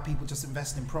how people just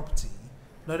invest in property,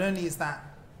 not only is that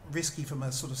risky from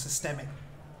a sort of systemic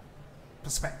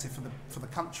perspective for the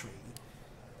country,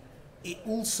 it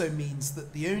also means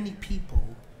that the only people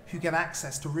who get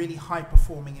access to really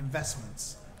high-performing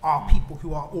investments are people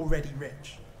who are already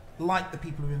rich, like the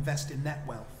people who invest in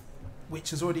Netwealth,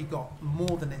 which has already got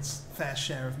more than its fair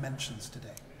share of mentions today.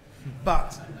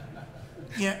 But,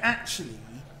 actually,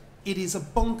 it is a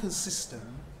bonkers system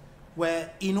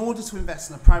where in order to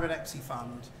invest in a private equity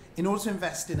fund, in order to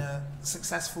invest in a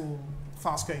successful,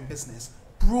 fast-growing business,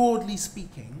 broadly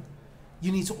speaking,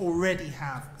 you need to already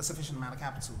have a sufficient amount of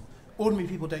capital. Ordinary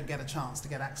people don't get a chance to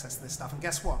get access to this stuff. And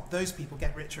guess what? Those people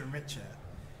get richer and richer.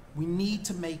 We need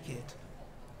to make it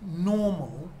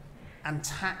normal and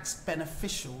tax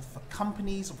beneficial for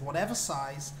companies of whatever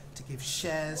size to give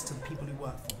shares to the people who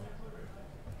work for them.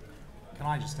 Can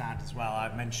I just add as well,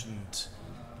 I mentioned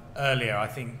earlier, I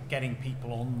think getting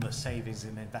people on the savings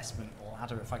and investment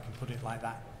ladder, if I can put it like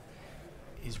that,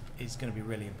 is going to be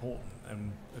really important.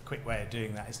 And a quick way of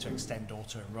doing that is to extend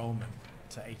auto-enrollment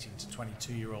to 18 to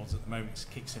 22-year-olds. At the moment,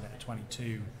 it kicks in at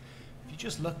 22. If you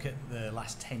just look at the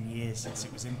last 10 years since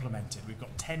it was implemented, we've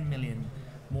got 10 million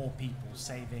more people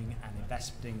saving and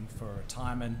investing for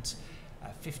retirement, a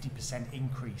 50%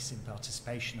 increase in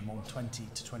participation among 20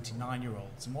 to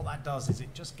 29-year-olds. And what that does is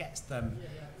it just gets them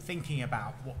thinking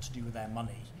about what to do with their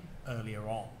money earlier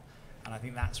on. And I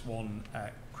think that's one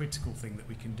critical thing that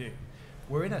we can do.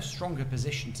 We're in a stronger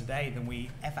position today than we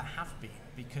ever have been,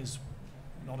 because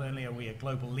not only are we a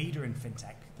global leader in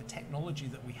fintech, the technology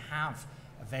that we have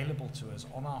available to us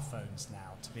on our phones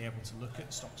now to be able to look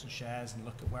at stocks and shares and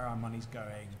look at where our money's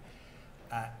going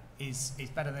is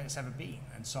better than it's ever been.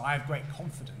 And so I have great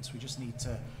confidence. We just need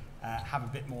to have a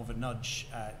bit more of a nudge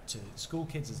to school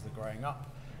kids as they're growing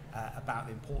up about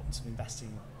the importance of investing,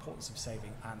 importance of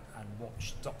saving, and what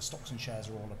stocks and shares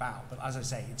are all about. But as I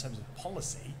say, in terms of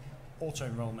policy,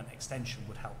 auto-enrollment extension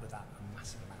would help with that a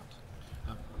massive amount.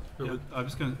 Yeah, I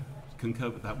was going to concur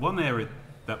with that. One area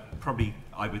that probably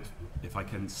I would, if I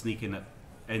can sneak in at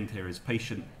end here, is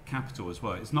patient capital as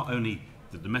well. It's not only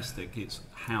the domestic, it's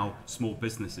how small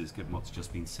businesses, given what's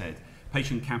just been said.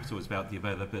 Patient capital is about the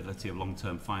availability of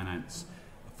long-term finance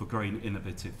for growing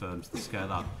innovative firms to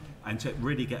scale up. And to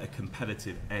really get a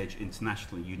competitive edge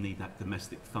internationally, you need that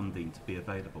domestic funding to be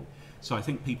available. So I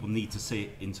think people need to see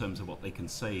it in terms of what they can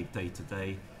save day to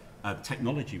day.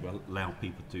 Technology will allow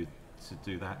people to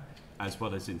do that, as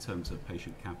well as in terms of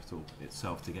patient capital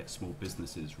itself to get small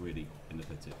businesses really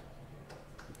innovative.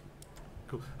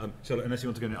 Cool. Charlotte, unless you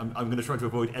want to go in, I'm going to try to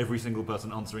avoid every single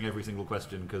person answering every single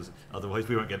question, because otherwise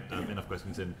we won't get enough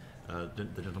questions in.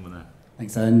 The gentleman there.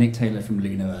 Thanks. Nick Taylor from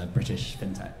Luno, British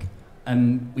fintech.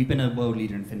 We've been a world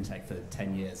leader in fintech for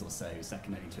 10 years or so,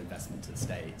 second only to investment to the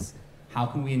States. How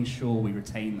can we ensure we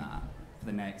retain that for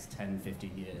the next 10,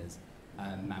 15 years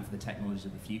and for the technology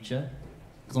of the future?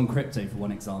 Because on crypto, for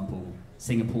one example,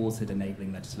 Singapore's had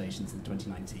enabling legislation since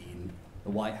 2019. The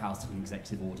White House took an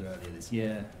executive order earlier this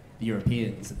year. The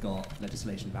Europeans have got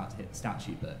legislation about to hit the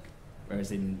statute book,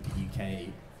 whereas in the UK,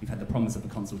 we've had the promise of a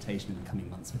consultation in the coming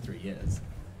months for 3 years.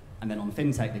 And then on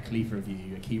fintech, the Khalifa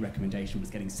review, a key recommendation was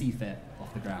getting CFIT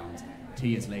off the ground. 2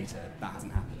 years later, that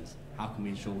hasn't happened. How can we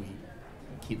ensure we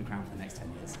keep the crown for the next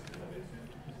 10 years? Do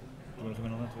you want to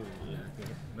come in on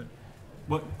that?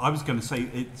 Well, I was going to say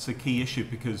it's a key issue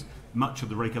because much of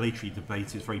the regulatory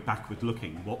debate is very backward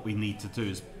looking. What we need to do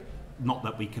is not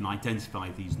that we can identify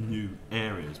these new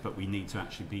areas, but we need to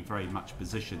actually be very much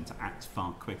positioned to act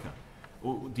far quicker.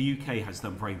 The UK has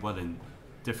done very well in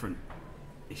different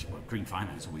issues. Well, green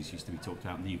finance always used to be talked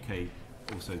about in the UK,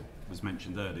 also was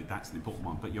mentioned earlier. That's an important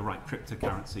one. But you're right,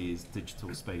 cryptocurrency is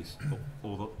digital space,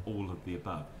 all of the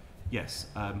above. Yes,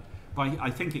 but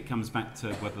I think it comes back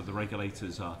to whether the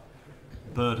regulators are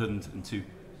burdened and too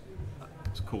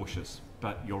cautious.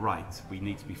 But you're right, we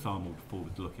need to be far more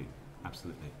forward-looking.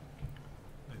 Absolutely.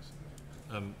 Thanks.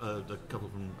 The couple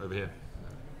from over here.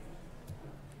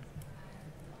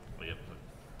 Oh, yep.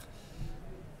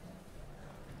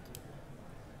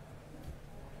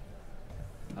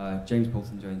 James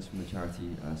Bolton-Jones from the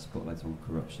charity Spotlight on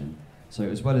Corruption. So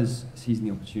as well as seizing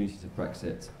the opportunities of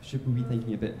Brexit, should we be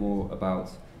thinking a bit more about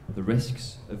the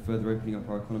risks of further opening up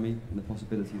our economy and the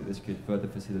possibility that this could further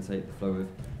facilitate the flow of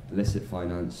illicit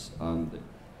finance that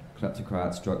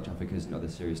kleptocrats, drug traffickers and other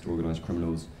serious organised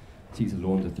criminals seek to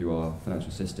launder through our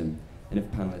financial system? And if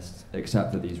panellists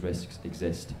accept that these risks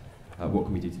exist, what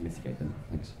can we do to mitigate them?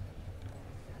 Thanks.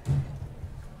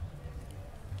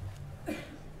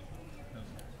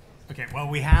 Okay, well,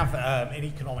 we have an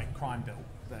economic crime bill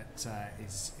that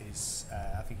is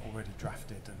I think, already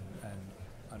drafted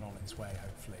and on its way,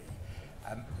 hopefully.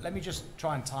 Let me just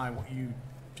try and tie what you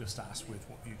just asked with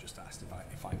what you just asked,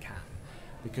 if I can.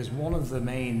 Because one of the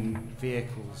main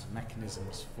vehicles,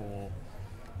 mechanisms for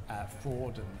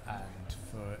fraud and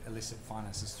for illicit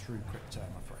finance is through crypto,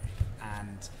 I'm afraid.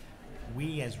 And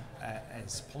we as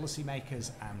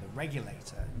policymakers and the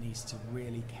regulator needs to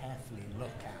really carefully look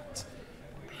at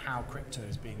how crypto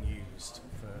is being used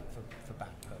for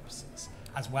bad purposes,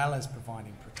 as well as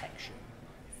providing protection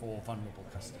for vulnerable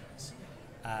customers.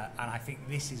 And I think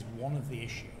this is one of the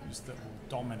issues that will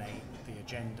dominate the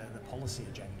agenda, the policy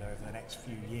agenda over the next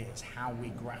few years, how we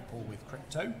grapple with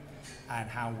crypto and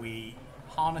how we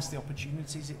harness the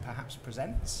opportunities it perhaps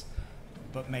presents,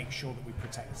 but make sure that we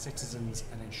protect citizens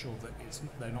and ensure that it's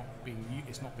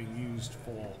not being used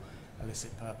for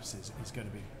illicit purposes is going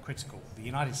to be critical. The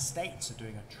United States are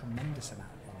doing a tremendous amount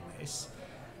on this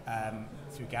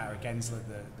through Gareth,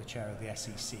 the chair of the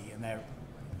SEC, and they're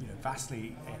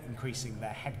vastly increasing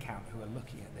their headcount who are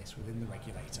looking at this within the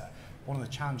regulator. One of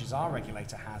the challenges our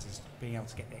regulator has is being able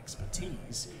to get the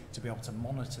expertise to be able to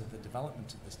monitor the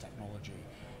development of this technology.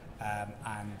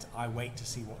 And I wait to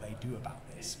see what they do about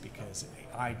this, because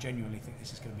I genuinely think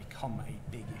this is going to become a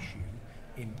big issue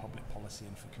in public policy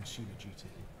and for consumer duty.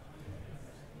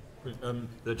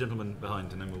 The gentleman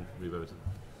behind, and then we'll move over to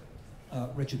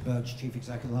Richard Burge, Chief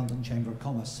Executive of the London Chamber of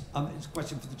Commerce. It's a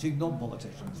question for the two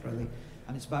non-politicians, really,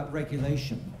 and it's about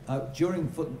regulation. During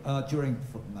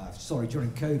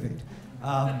COVID,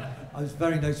 it was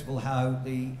very noticeable how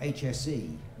the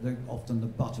HSE, often the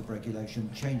butt of regulation,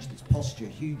 changed its posture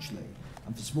hugely,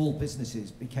 and for small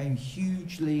businesses became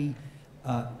hugely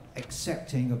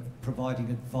accepting of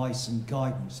providing advice and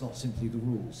guidance, not simply the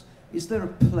rules. Is there a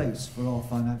place for our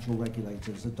financial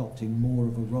regulators adopting more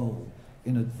of a role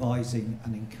in advising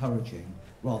and encouraging,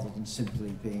 rather than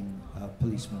simply being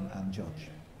policeman and judge?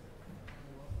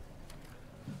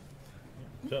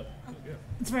 Sure.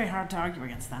 It's very hard to argue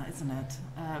against that, isn't it?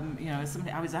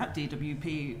 I was at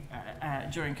DWP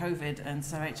during COVID, and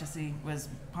so HSE was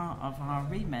part of our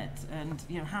remit, and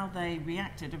how they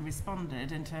reacted and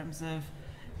responded in terms of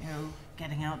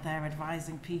getting out there,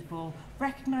 advising people,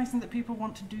 recognising that people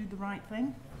want to do the right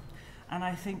thing. And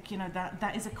I think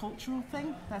that is a cultural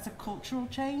thing. That's a cultural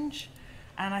change.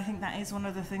 And I think that is one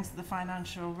of the things that the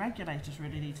financial regulators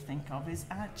really need to think of, is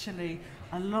actually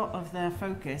a lot of their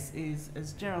focus is,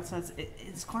 as Gerald says,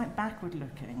 it's quite backward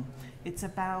looking. It's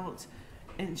about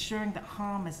ensuring that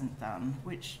harm isn't done,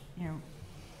 which,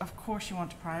 of course you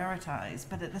want to prioritise,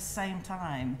 but at the same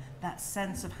time, that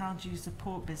sense of how do you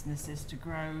support businesses to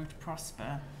grow, to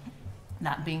prosper,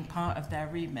 that being part of their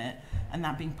remit and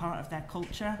that being part of their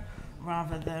culture,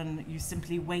 rather than you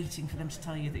simply waiting for them to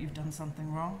tell you that you've done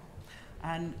something wrong.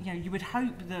 And you would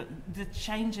hope that the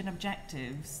change in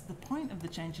objectives, the point of the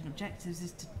change in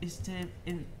objectives is to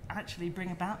actually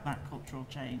bring about that cultural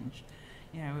change.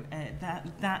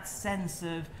 That sense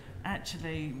of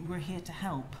actually we're here to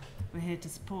help, we're here to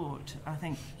support. I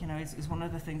think is one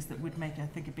of the things that would make, I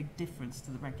think, a big difference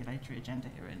to the regulatory agenda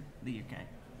here in the UK.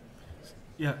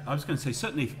 Yeah, I was going to say,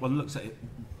 certainly if one looks at it,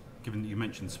 given that you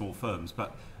mentioned small firms,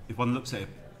 but if one looks at it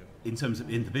in terms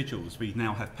of individuals, we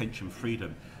now have pension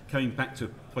freedom. Coming back to a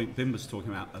point Vin was talking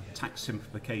about, of tax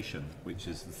simplification, which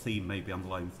is the theme, maybe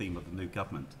underlying theme of the new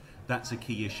government. That's a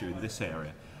key issue in this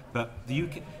area. But the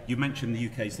UK, you mentioned the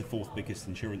UK is the fourth biggest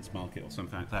insurance market or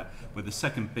something like that. We're the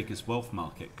second biggest wealth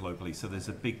market globally, so there's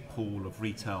a big pool of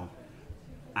retail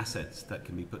assets that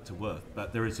can be put to work.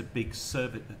 But there is a big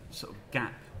sort of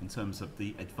gap in terms of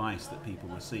the advice that people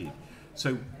receive.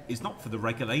 So it's not for the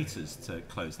regulators to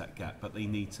close that gap, but they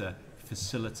need to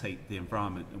facilitate the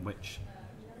environment in which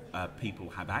people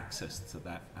have access to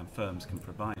that and firms can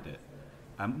provide it.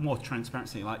 More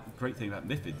transparency, like the great thing about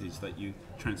MiFID is that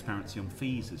transparency on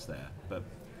fees is there, but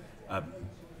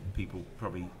people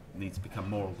probably need to become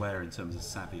more aware in terms of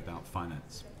savvy about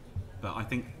finance. But I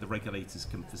think the regulators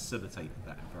can facilitate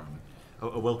that environment.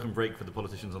 A welcome break for the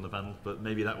politicians on the panel, but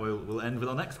maybe that will end with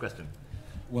our next question.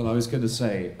 Well, I was going to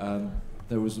say,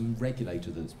 there was a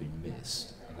regulator that's been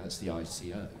missed, and that's the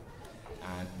ICO.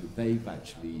 And they've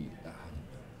actually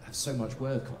have so much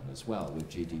work on as well with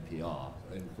GDPR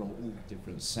and from all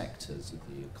different sectors of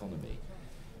the economy.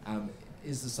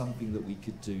 Is there something that we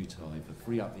could do to either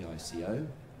free up the ICO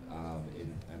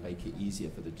and make it easier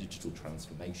for the digital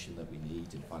transformation that we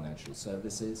need in financial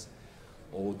services,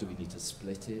 or do we need to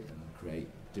split it and create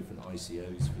different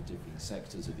ICOs for different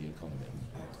sectors of the economy?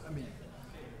 I mean,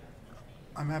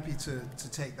 I'm happy to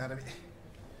take that. I mean,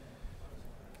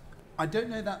 I don't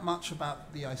know that much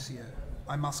about the ICO,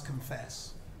 I must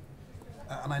confess.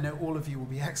 And I know all of you will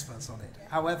be experts on it.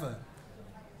 However,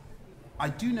 I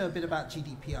do know a bit about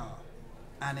GDPR,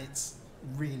 and it's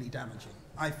really damaging.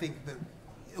 I think that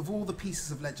of all the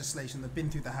pieces of legislation that have been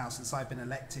through the House since I've been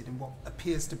elected in what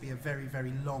appears to be a very,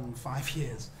 very long 5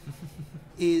 years,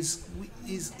 is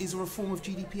a reform of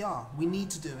GDPR. We need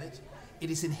to do it. It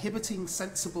is inhibiting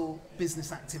sensible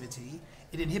business activity.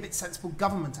 It inhibits sensible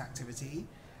government activity.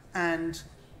 And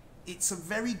it's a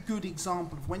very good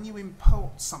example of when you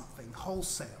import something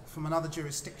wholesale from another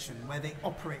jurisdiction where they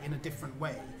operate in a different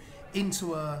way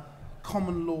into a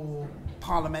common law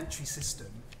parliamentary system,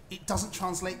 it doesn't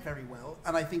translate very well.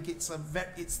 And I think if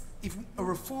a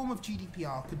reform of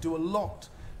GDPR could do a lot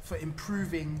for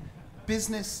improving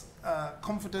business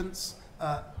confidence,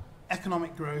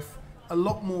 economic growth, a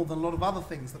lot more than a lot of other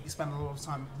things that we spend a lot of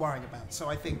time worrying about. So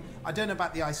I don't know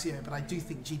about the ICO, but I do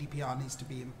think GDPR needs to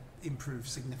be improved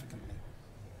significantly.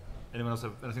 Anyone else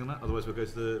have anything on that? Otherwise we'll go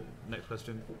to the next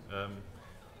question.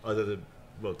 Depending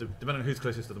on who's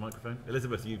closest to the microphone.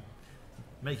 Elizabeth, you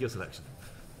make your selection.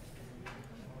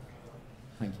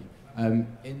 Thank you.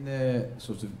 In the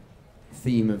sort of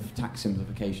theme of tax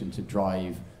simplification to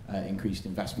drive increased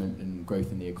investment and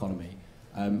growth in the economy,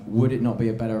 would it not be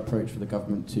a better approach for the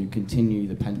government to continue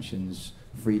the pensions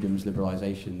freedoms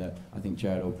liberalisation that I think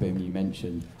Gerard or Bim you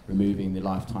mentioned, removing the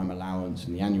lifetime allowance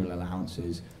and the annual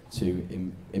allowances to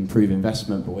improve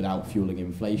investment but without fueling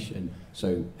inflation,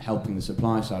 so helping the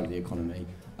supply side of the economy,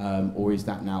 or is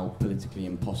that now politically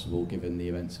impossible given the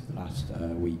events of the last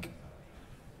week?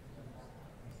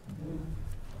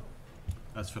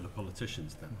 That's for the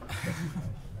politicians then.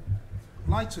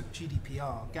 Well, I took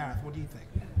GDPR. Gareth, what do you think?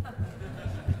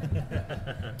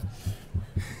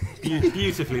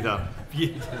 Beautifully done.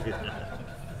 Beautifully done.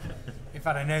 If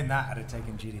I'd have known that, I'd have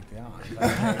taken GDPR.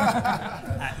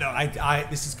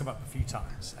 This has come up a few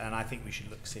times, and I think we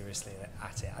should look seriously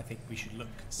at it. I think we should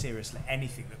look seriously at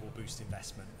anything that will boost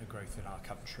investment and growth in our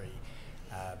country,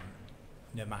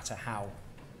 no matter how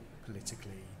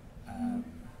politically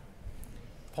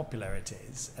popular it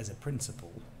is as a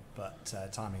principle, but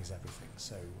timing is everything.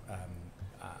 So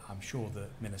I'm sure that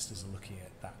ministers are looking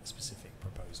at that specific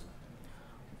proposal.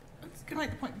 I was going to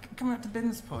make the point, coming back to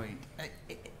Bim's point,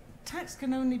 tax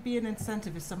can only be an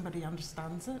incentive if somebody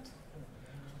understands it.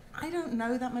 I don't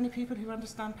know that many people who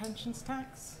understand pensions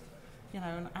tax,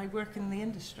 and I work in the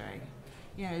industry.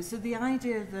 So the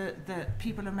idea that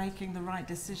people are making the right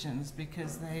decisions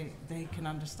because they can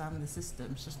understand the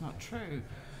system is just not true.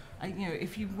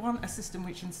 If you want a system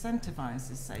which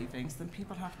incentivizes savings, then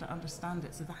people have to understand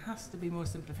it. So there has to be more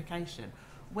simplification.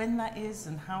 When that is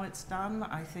and how it's done,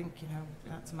 I think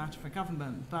that's a matter for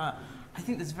government. But I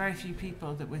think there's very few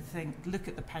people that would look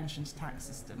at the pensions tax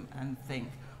system and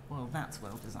think, well, that's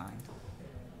well designed.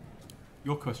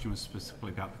 Your question was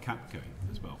specifically about the cap going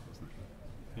as well, wasn't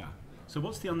it? Yeah. So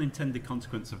what's the unintended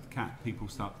consequence of the cap? People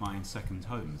start buying second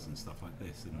homes and stuff like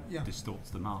this, and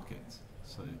distorts the market.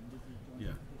 So,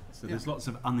 yeah. So there's lots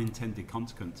of unintended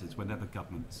consequences whenever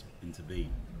governments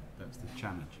intervene. That's the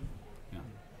challenge. Yeah.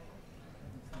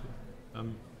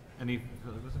 Any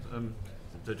further questions?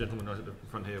 The gentleman right at the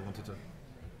front here wanted to.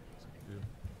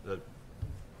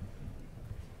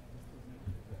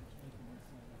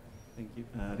 Thank you.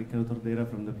 Ricardo Tordera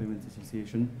from the Payments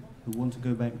Association. We want to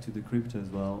go back to the crypto as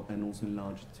well and also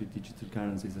enlarge to digital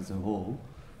currencies as a whole.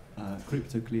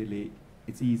 Crypto, clearly,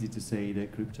 it's easy to say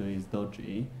that crypto is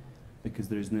dodgy because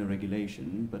there is no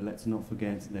regulation, but let's not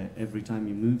forget that every time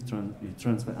you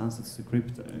transfer assets to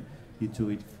crypto, you do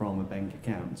it from a bank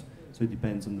account. So it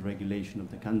depends on the regulation of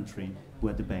the country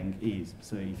where the bank is.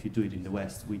 So if you do it in the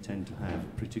West, we tend to have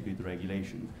pretty good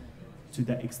regulation. To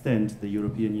that extent, the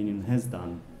European Union has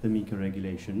done the MiCA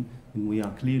regulation, and we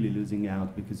are clearly losing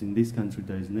out because in this country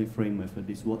there is no framework for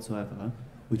this whatsoever,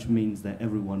 which means that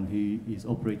everyone who is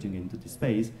operating into this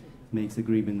space makes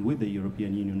agreement with the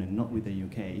European Union and not with the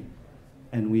UK,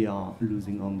 and we are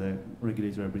losing on the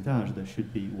regulatory arbitrage that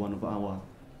should be one of our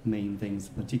main things,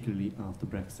 particularly after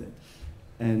Brexit.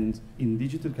 And in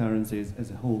digital currencies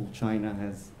as a whole, China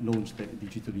has launched the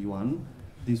digital yuan.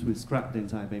 This will scrap the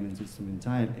entire payment system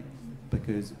entirely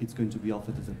because it's going to be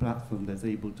offered as a platform that's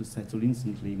able to settle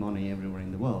instantly money everywhere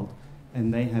in the world.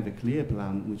 And they have a clear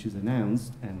plan, which is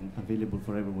announced and available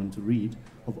for everyone to read,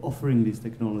 of offering this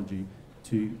technology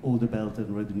to all the Belt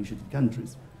and Road Initiative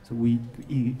countries. So we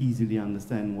easily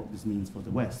understand what this means for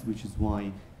the West, which is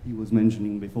why he was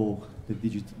mentioning before the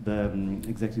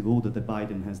executive order that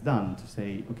Biden has done to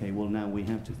say, okay, well now we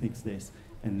have to fix this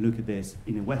and look at this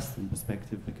in a Western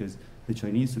perspective because the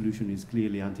Chinese solution is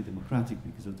clearly anti-democratic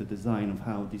because of the design of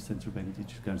how this central bank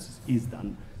digital currencies is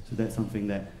done. So that's something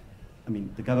that,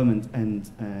 the government and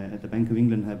the Bank of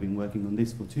England have been working on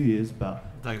this for 2 years, but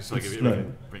it's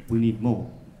slow. We need more,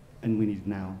 and we need it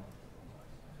now.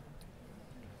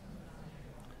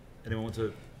 Anyone want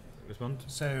to respond?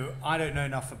 So I don't know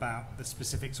enough about the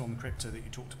specifics on crypto that you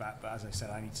talked about, but as I said,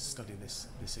 I need to study this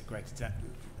at greater depth.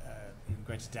 In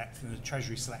greater depth, and the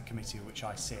Treasury Select Committee, of which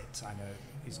I sit, I know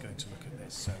is going to look at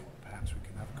this. So perhaps we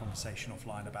can have a conversation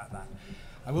offline about that.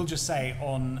 I will just say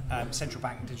on central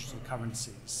bank digital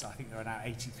currencies, I think there are now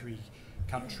 83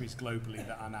 countries globally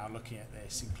that are now looking at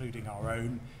this, including our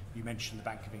own. You mentioned the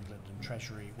Bank of England and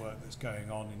Treasury work that's going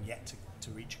on and yet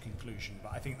to reach a conclusion.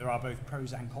 But I think there are both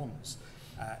pros and cons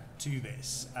to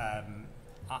this.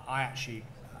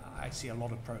 I see a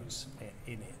lot of pros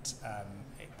in it,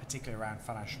 particularly around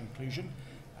financial inclusion,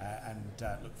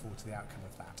 and look forward to the outcome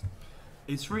of that.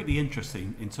 It's really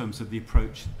interesting in terms of the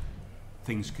approach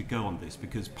things could go on this,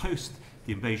 because post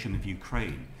the invasion of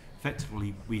Ukraine,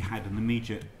 effectively we had an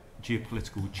immediate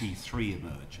geopolitical G3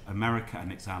 emerge, America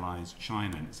and its allies,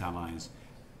 China and its allies,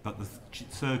 but the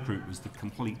third group was the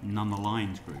complete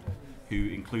non-aligned group, who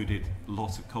included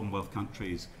lots of Commonwealth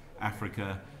countries,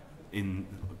 Africa, in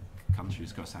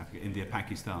countries across Africa, India,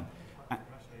 Pakistan.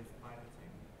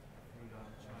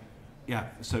 Yeah,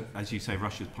 so as you say,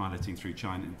 Russia's piloting through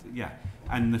China. Yeah,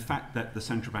 and the fact that the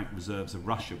central bank reserves of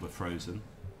Russia were frozen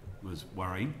was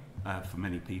worrying for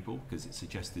many people, because it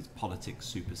suggested politics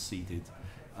superseded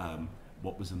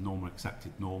what was a normal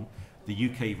accepted norm. The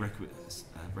UK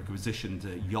requisitioned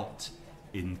a yacht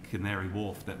in Canary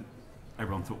Wharf that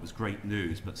everyone thought was great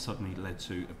news, but suddenly led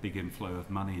to a big inflow of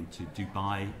money into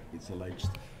Dubai, it's alleged,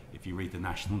 if you read the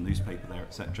national newspaper there,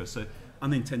 etc. So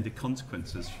unintended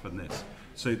consequences from this.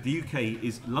 So the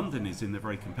London is in a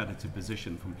very competitive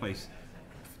position from place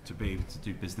to be able to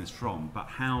do business from, but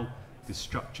how this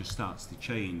structure starts to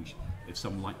change if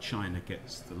someone like China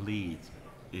gets the lead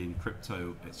in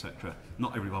crypto, etc.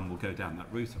 Not everyone will go down that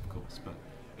route, of course, but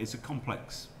it's a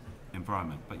complex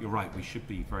environment. But you're right, we should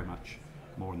be very much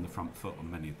more on the front foot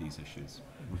on many of these issues,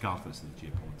 regardless of the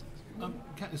geopolitics.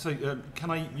 Can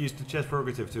I use the chair's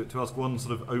prerogative to ask one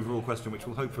sort of overall question, which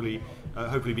will hopefully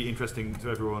be interesting to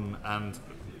everyone and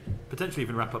potentially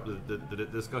even wrap up the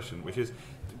discussion, which is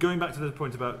going back to the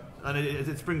point about, and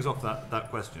it springs off that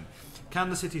question, can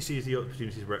the city seize the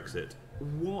opportunities of Brexit?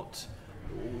 What,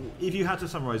 if you had to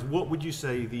summarise, what would you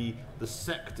say the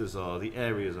sectors are, the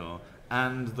areas are,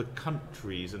 and the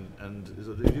countries, and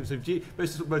so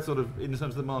both sort of in terms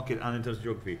of the market and in terms of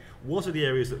geography, what are the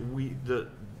areas that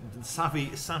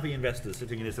savvy investors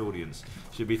sitting in this audience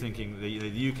should be thinking that,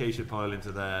 the UK should pile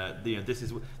into there? This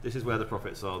is where the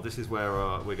profits are. This is where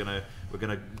we're going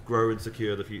to grow and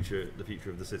secure the future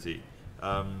of the city.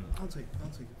 I'll take it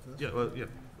first. Yeah, well, yeah,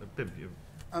 Bim.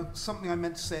 Something I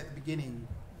meant to say at the beginning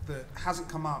that hasn't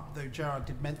come up, though Gerard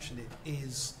did mention it,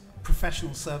 is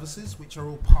professional services, which are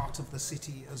all part of the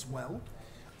city as well.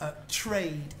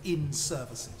 Trade in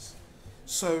services.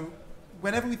 So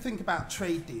whenever we think about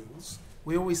trade deals,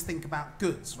 we always think about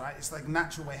goods, right? It's like a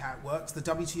natural way how it works. The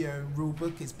WTO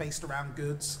rulebook is based around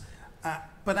goods.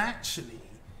 But actually,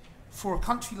 for a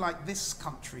country like this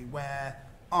country, where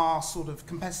our sort of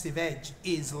competitive edge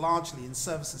is largely in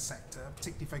services sector,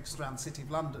 particularly focused around the City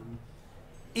of London,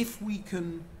 if we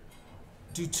can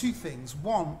do two things.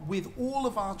 One, with all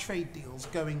of our trade deals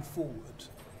going forward,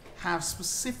 have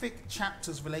specific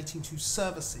chapters relating to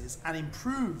services and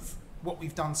improve what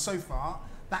we've done so far,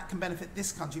 that can benefit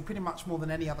this country pretty much more than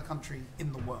any other country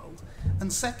in the world.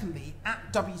 And secondly,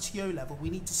 at WTO level, we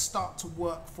need to start to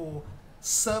work for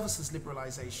services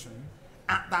liberalisation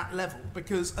at that level.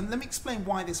 Because, and let me explain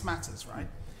why this matters, right?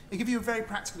 I'll give you a very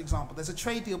practical example. There's a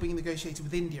trade deal being negotiated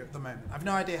with India at the moment. I've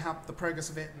no idea how the progress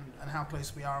of it and how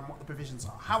close we are and what the provisions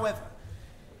are. However,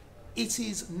 it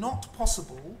is not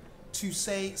possible to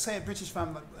say a British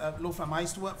firm, law firm I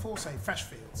used to work for, say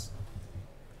Freshfields,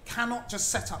 cannot just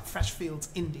set up Freshfields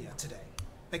India today.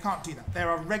 They can't do that. There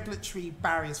are regulatory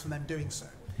barriers for them doing so.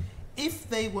 If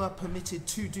they were permitted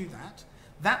to do that,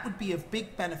 that would be of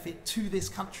big benefit to this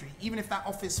country, even if that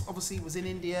office obviously was in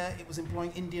India, it was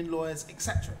employing Indian lawyers,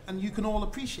 etc. And you can all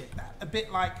appreciate that. A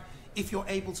bit like if you're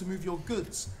able to move your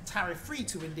goods tariff-free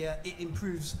to India, it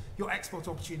improves your export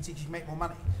opportunity because you make more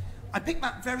money. I picked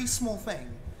that very small thing,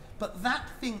 but that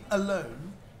thing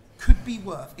alone could be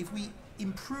worth, if we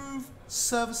improve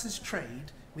services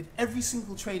trade with every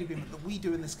single trade agreement that we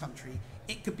do in this country,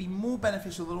 it could be more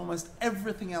beneficial than almost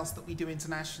everything else that we do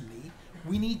internationally.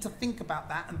 We need to think about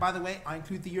that, and by the way, I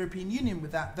include the European Union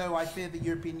with that, though I fear the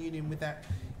European Union with their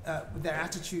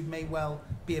attitude may well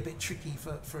be a bit tricky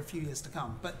for a few years to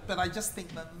come. But I just think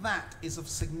that is of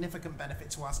significant benefit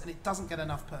to us, and it doesn't get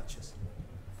enough purchase.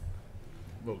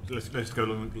 Well, let's go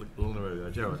along the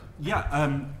road. Gerard.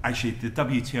 Yeah, actually, the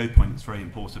WTO point is very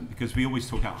important because we always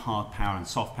talk about hard power and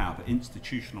soft power, but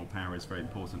institutional power is very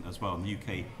important as well. In the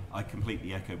UK, I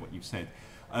completely echo what you've said.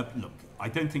 Look, I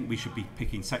don't think we should be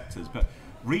picking sectors, but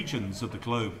regions of the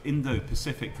globe,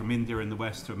 Indo-Pacific, from India in the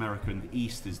west to America in the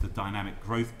east, is the dynamic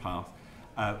growth path.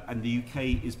 And the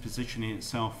UK is positioning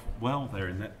itself well there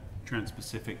in that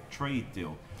Trans-Pacific trade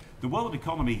deal. The world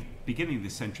economy, beginning of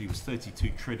this century, was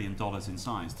 $32 trillion in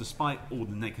size. Despite all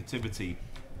the negativity,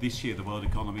 this year the world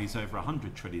economy is over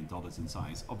 $100 trillion in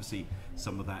size. Obviously,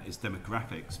 some of that is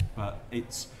demographics, but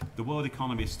the world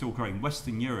economy is still growing.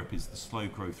 Western Europe is the slow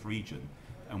growth region,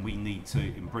 and we need to,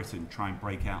 in Britain, try and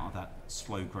break out of that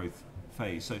slow growth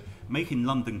phase. So making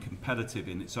London competitive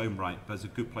in its own right, but as a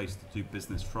good place to do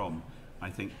business from, I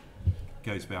think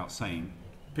goes without saying.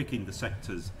 Picking the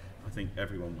sectors, I think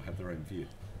everyone will have their own view.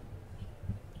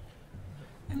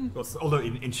 Well, although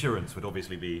insurance would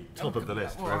obviously be top of the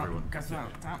list for everyone.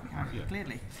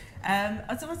 Clearly. So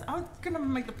I was going to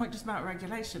make the point just about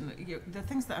regulation. The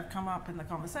things that have come up in the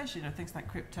conversation are things like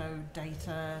crypto,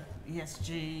 data,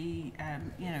 ESG.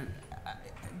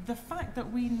 The fact that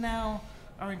we now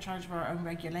are in charge of our own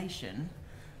regulation,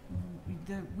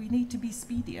 we need to be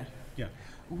speedier. Yeah.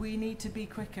 We need to be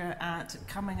quicker at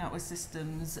coming up with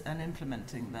systems and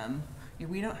implementing them.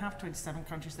 We don't have 27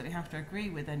 countries that we have to agree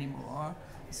with anymore.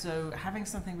 So having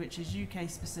something which is UK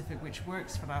specific, which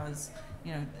works for us,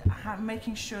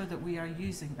 making sure that we are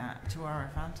using that to our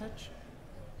advantage.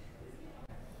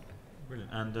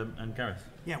 Brilliant. And Gareth?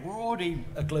 Yeah, we're already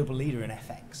a global leader in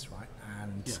FX, right?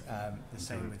 And the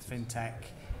same with fintech.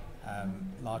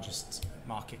 Largest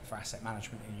market for asset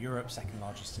management in Europe, second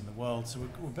largest in the world. So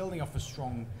we're building off a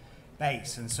strong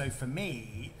base. And so for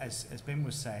me, as Ben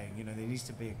was saying, there needs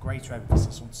to be a greater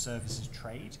emphasis on services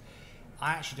trade.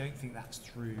 I actually don't think that's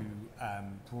through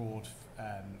broad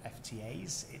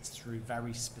FTAs. It's through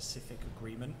very specific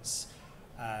agreements.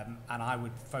 And I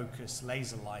would focus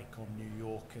laser-like on New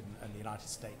York and the United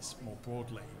States more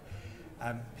broadly.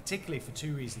 Particularly for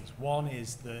two reasons. One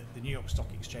is the New York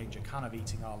Stock Exchange are kind of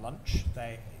eating our lunch.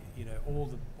 They,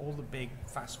 all the big,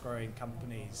 fast-growing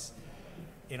companies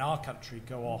in our country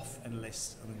go off and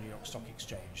list on the New York Stock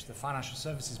Exchange. The Financial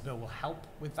Services Bill will help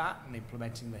with that and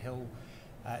implementing the Hill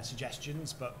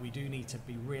suggestions, but we do need to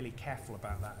be really careful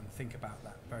about that and think about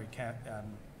that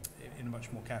in a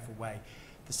much more careful way.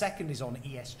 The second is on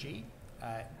ESG.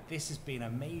 This has been a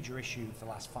major issue for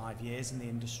the last 5 years in the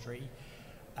industry.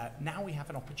 Now we have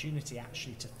an opportunity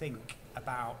actually to think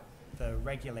about the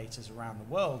regulators around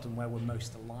the world and where we're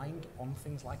most aligned on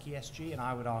things like ESG, and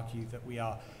I would argue that we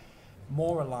are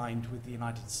more aligned with the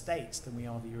United States than we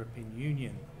are the European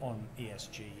Union on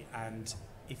ESG. And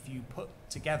if you put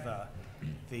together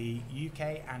the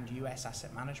UK and US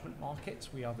asset management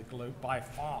markets, we are by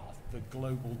far the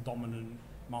global dominant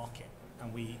market,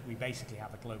 and we basically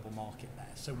have a global market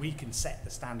there. So we can set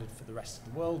the standard for the rest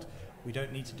of the world. We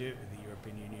don't need to do it with the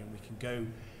European Union. We can go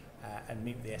and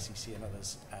meet with the SEC and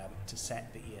others to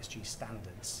set the ESG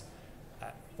standards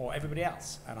for everybody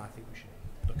else, and I think we should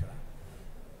look at that.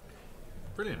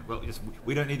 Brilliant. Well, yes,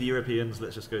 we don't need the Europeans.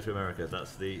 Let's just go to America.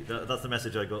 That's the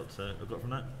message I got from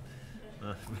that.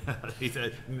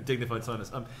 Dignified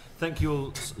silence. Thank you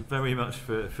all very much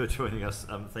for joining us.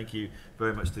 Thank you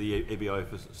very much to the ABI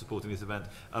for supporting this event.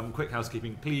 Quick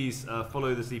housekeeping, please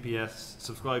follow the CPS,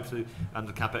 subscribe to and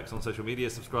the CapEx on social media,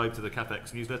 subscribe to the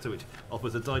CapEx newsletter, which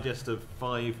offers a digest of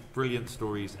 5 brilliant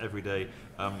stories every day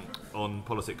on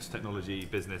politics, technology,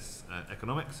 business,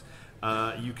 economics.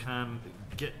 You can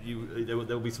get there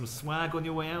will be some swag on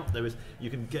your way out. You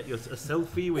can get a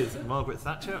selfie with Margaret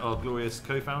Thatcher, our glorious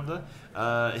co-founder,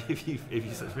 if you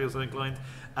feel so inclined.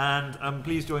 And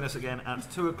please join us again at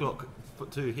 2 o'clock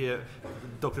to hear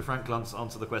Dr. Frank Luntz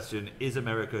answer the question: is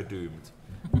America doomed?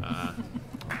 Thank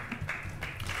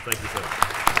you so much.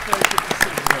 Very good to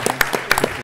see you.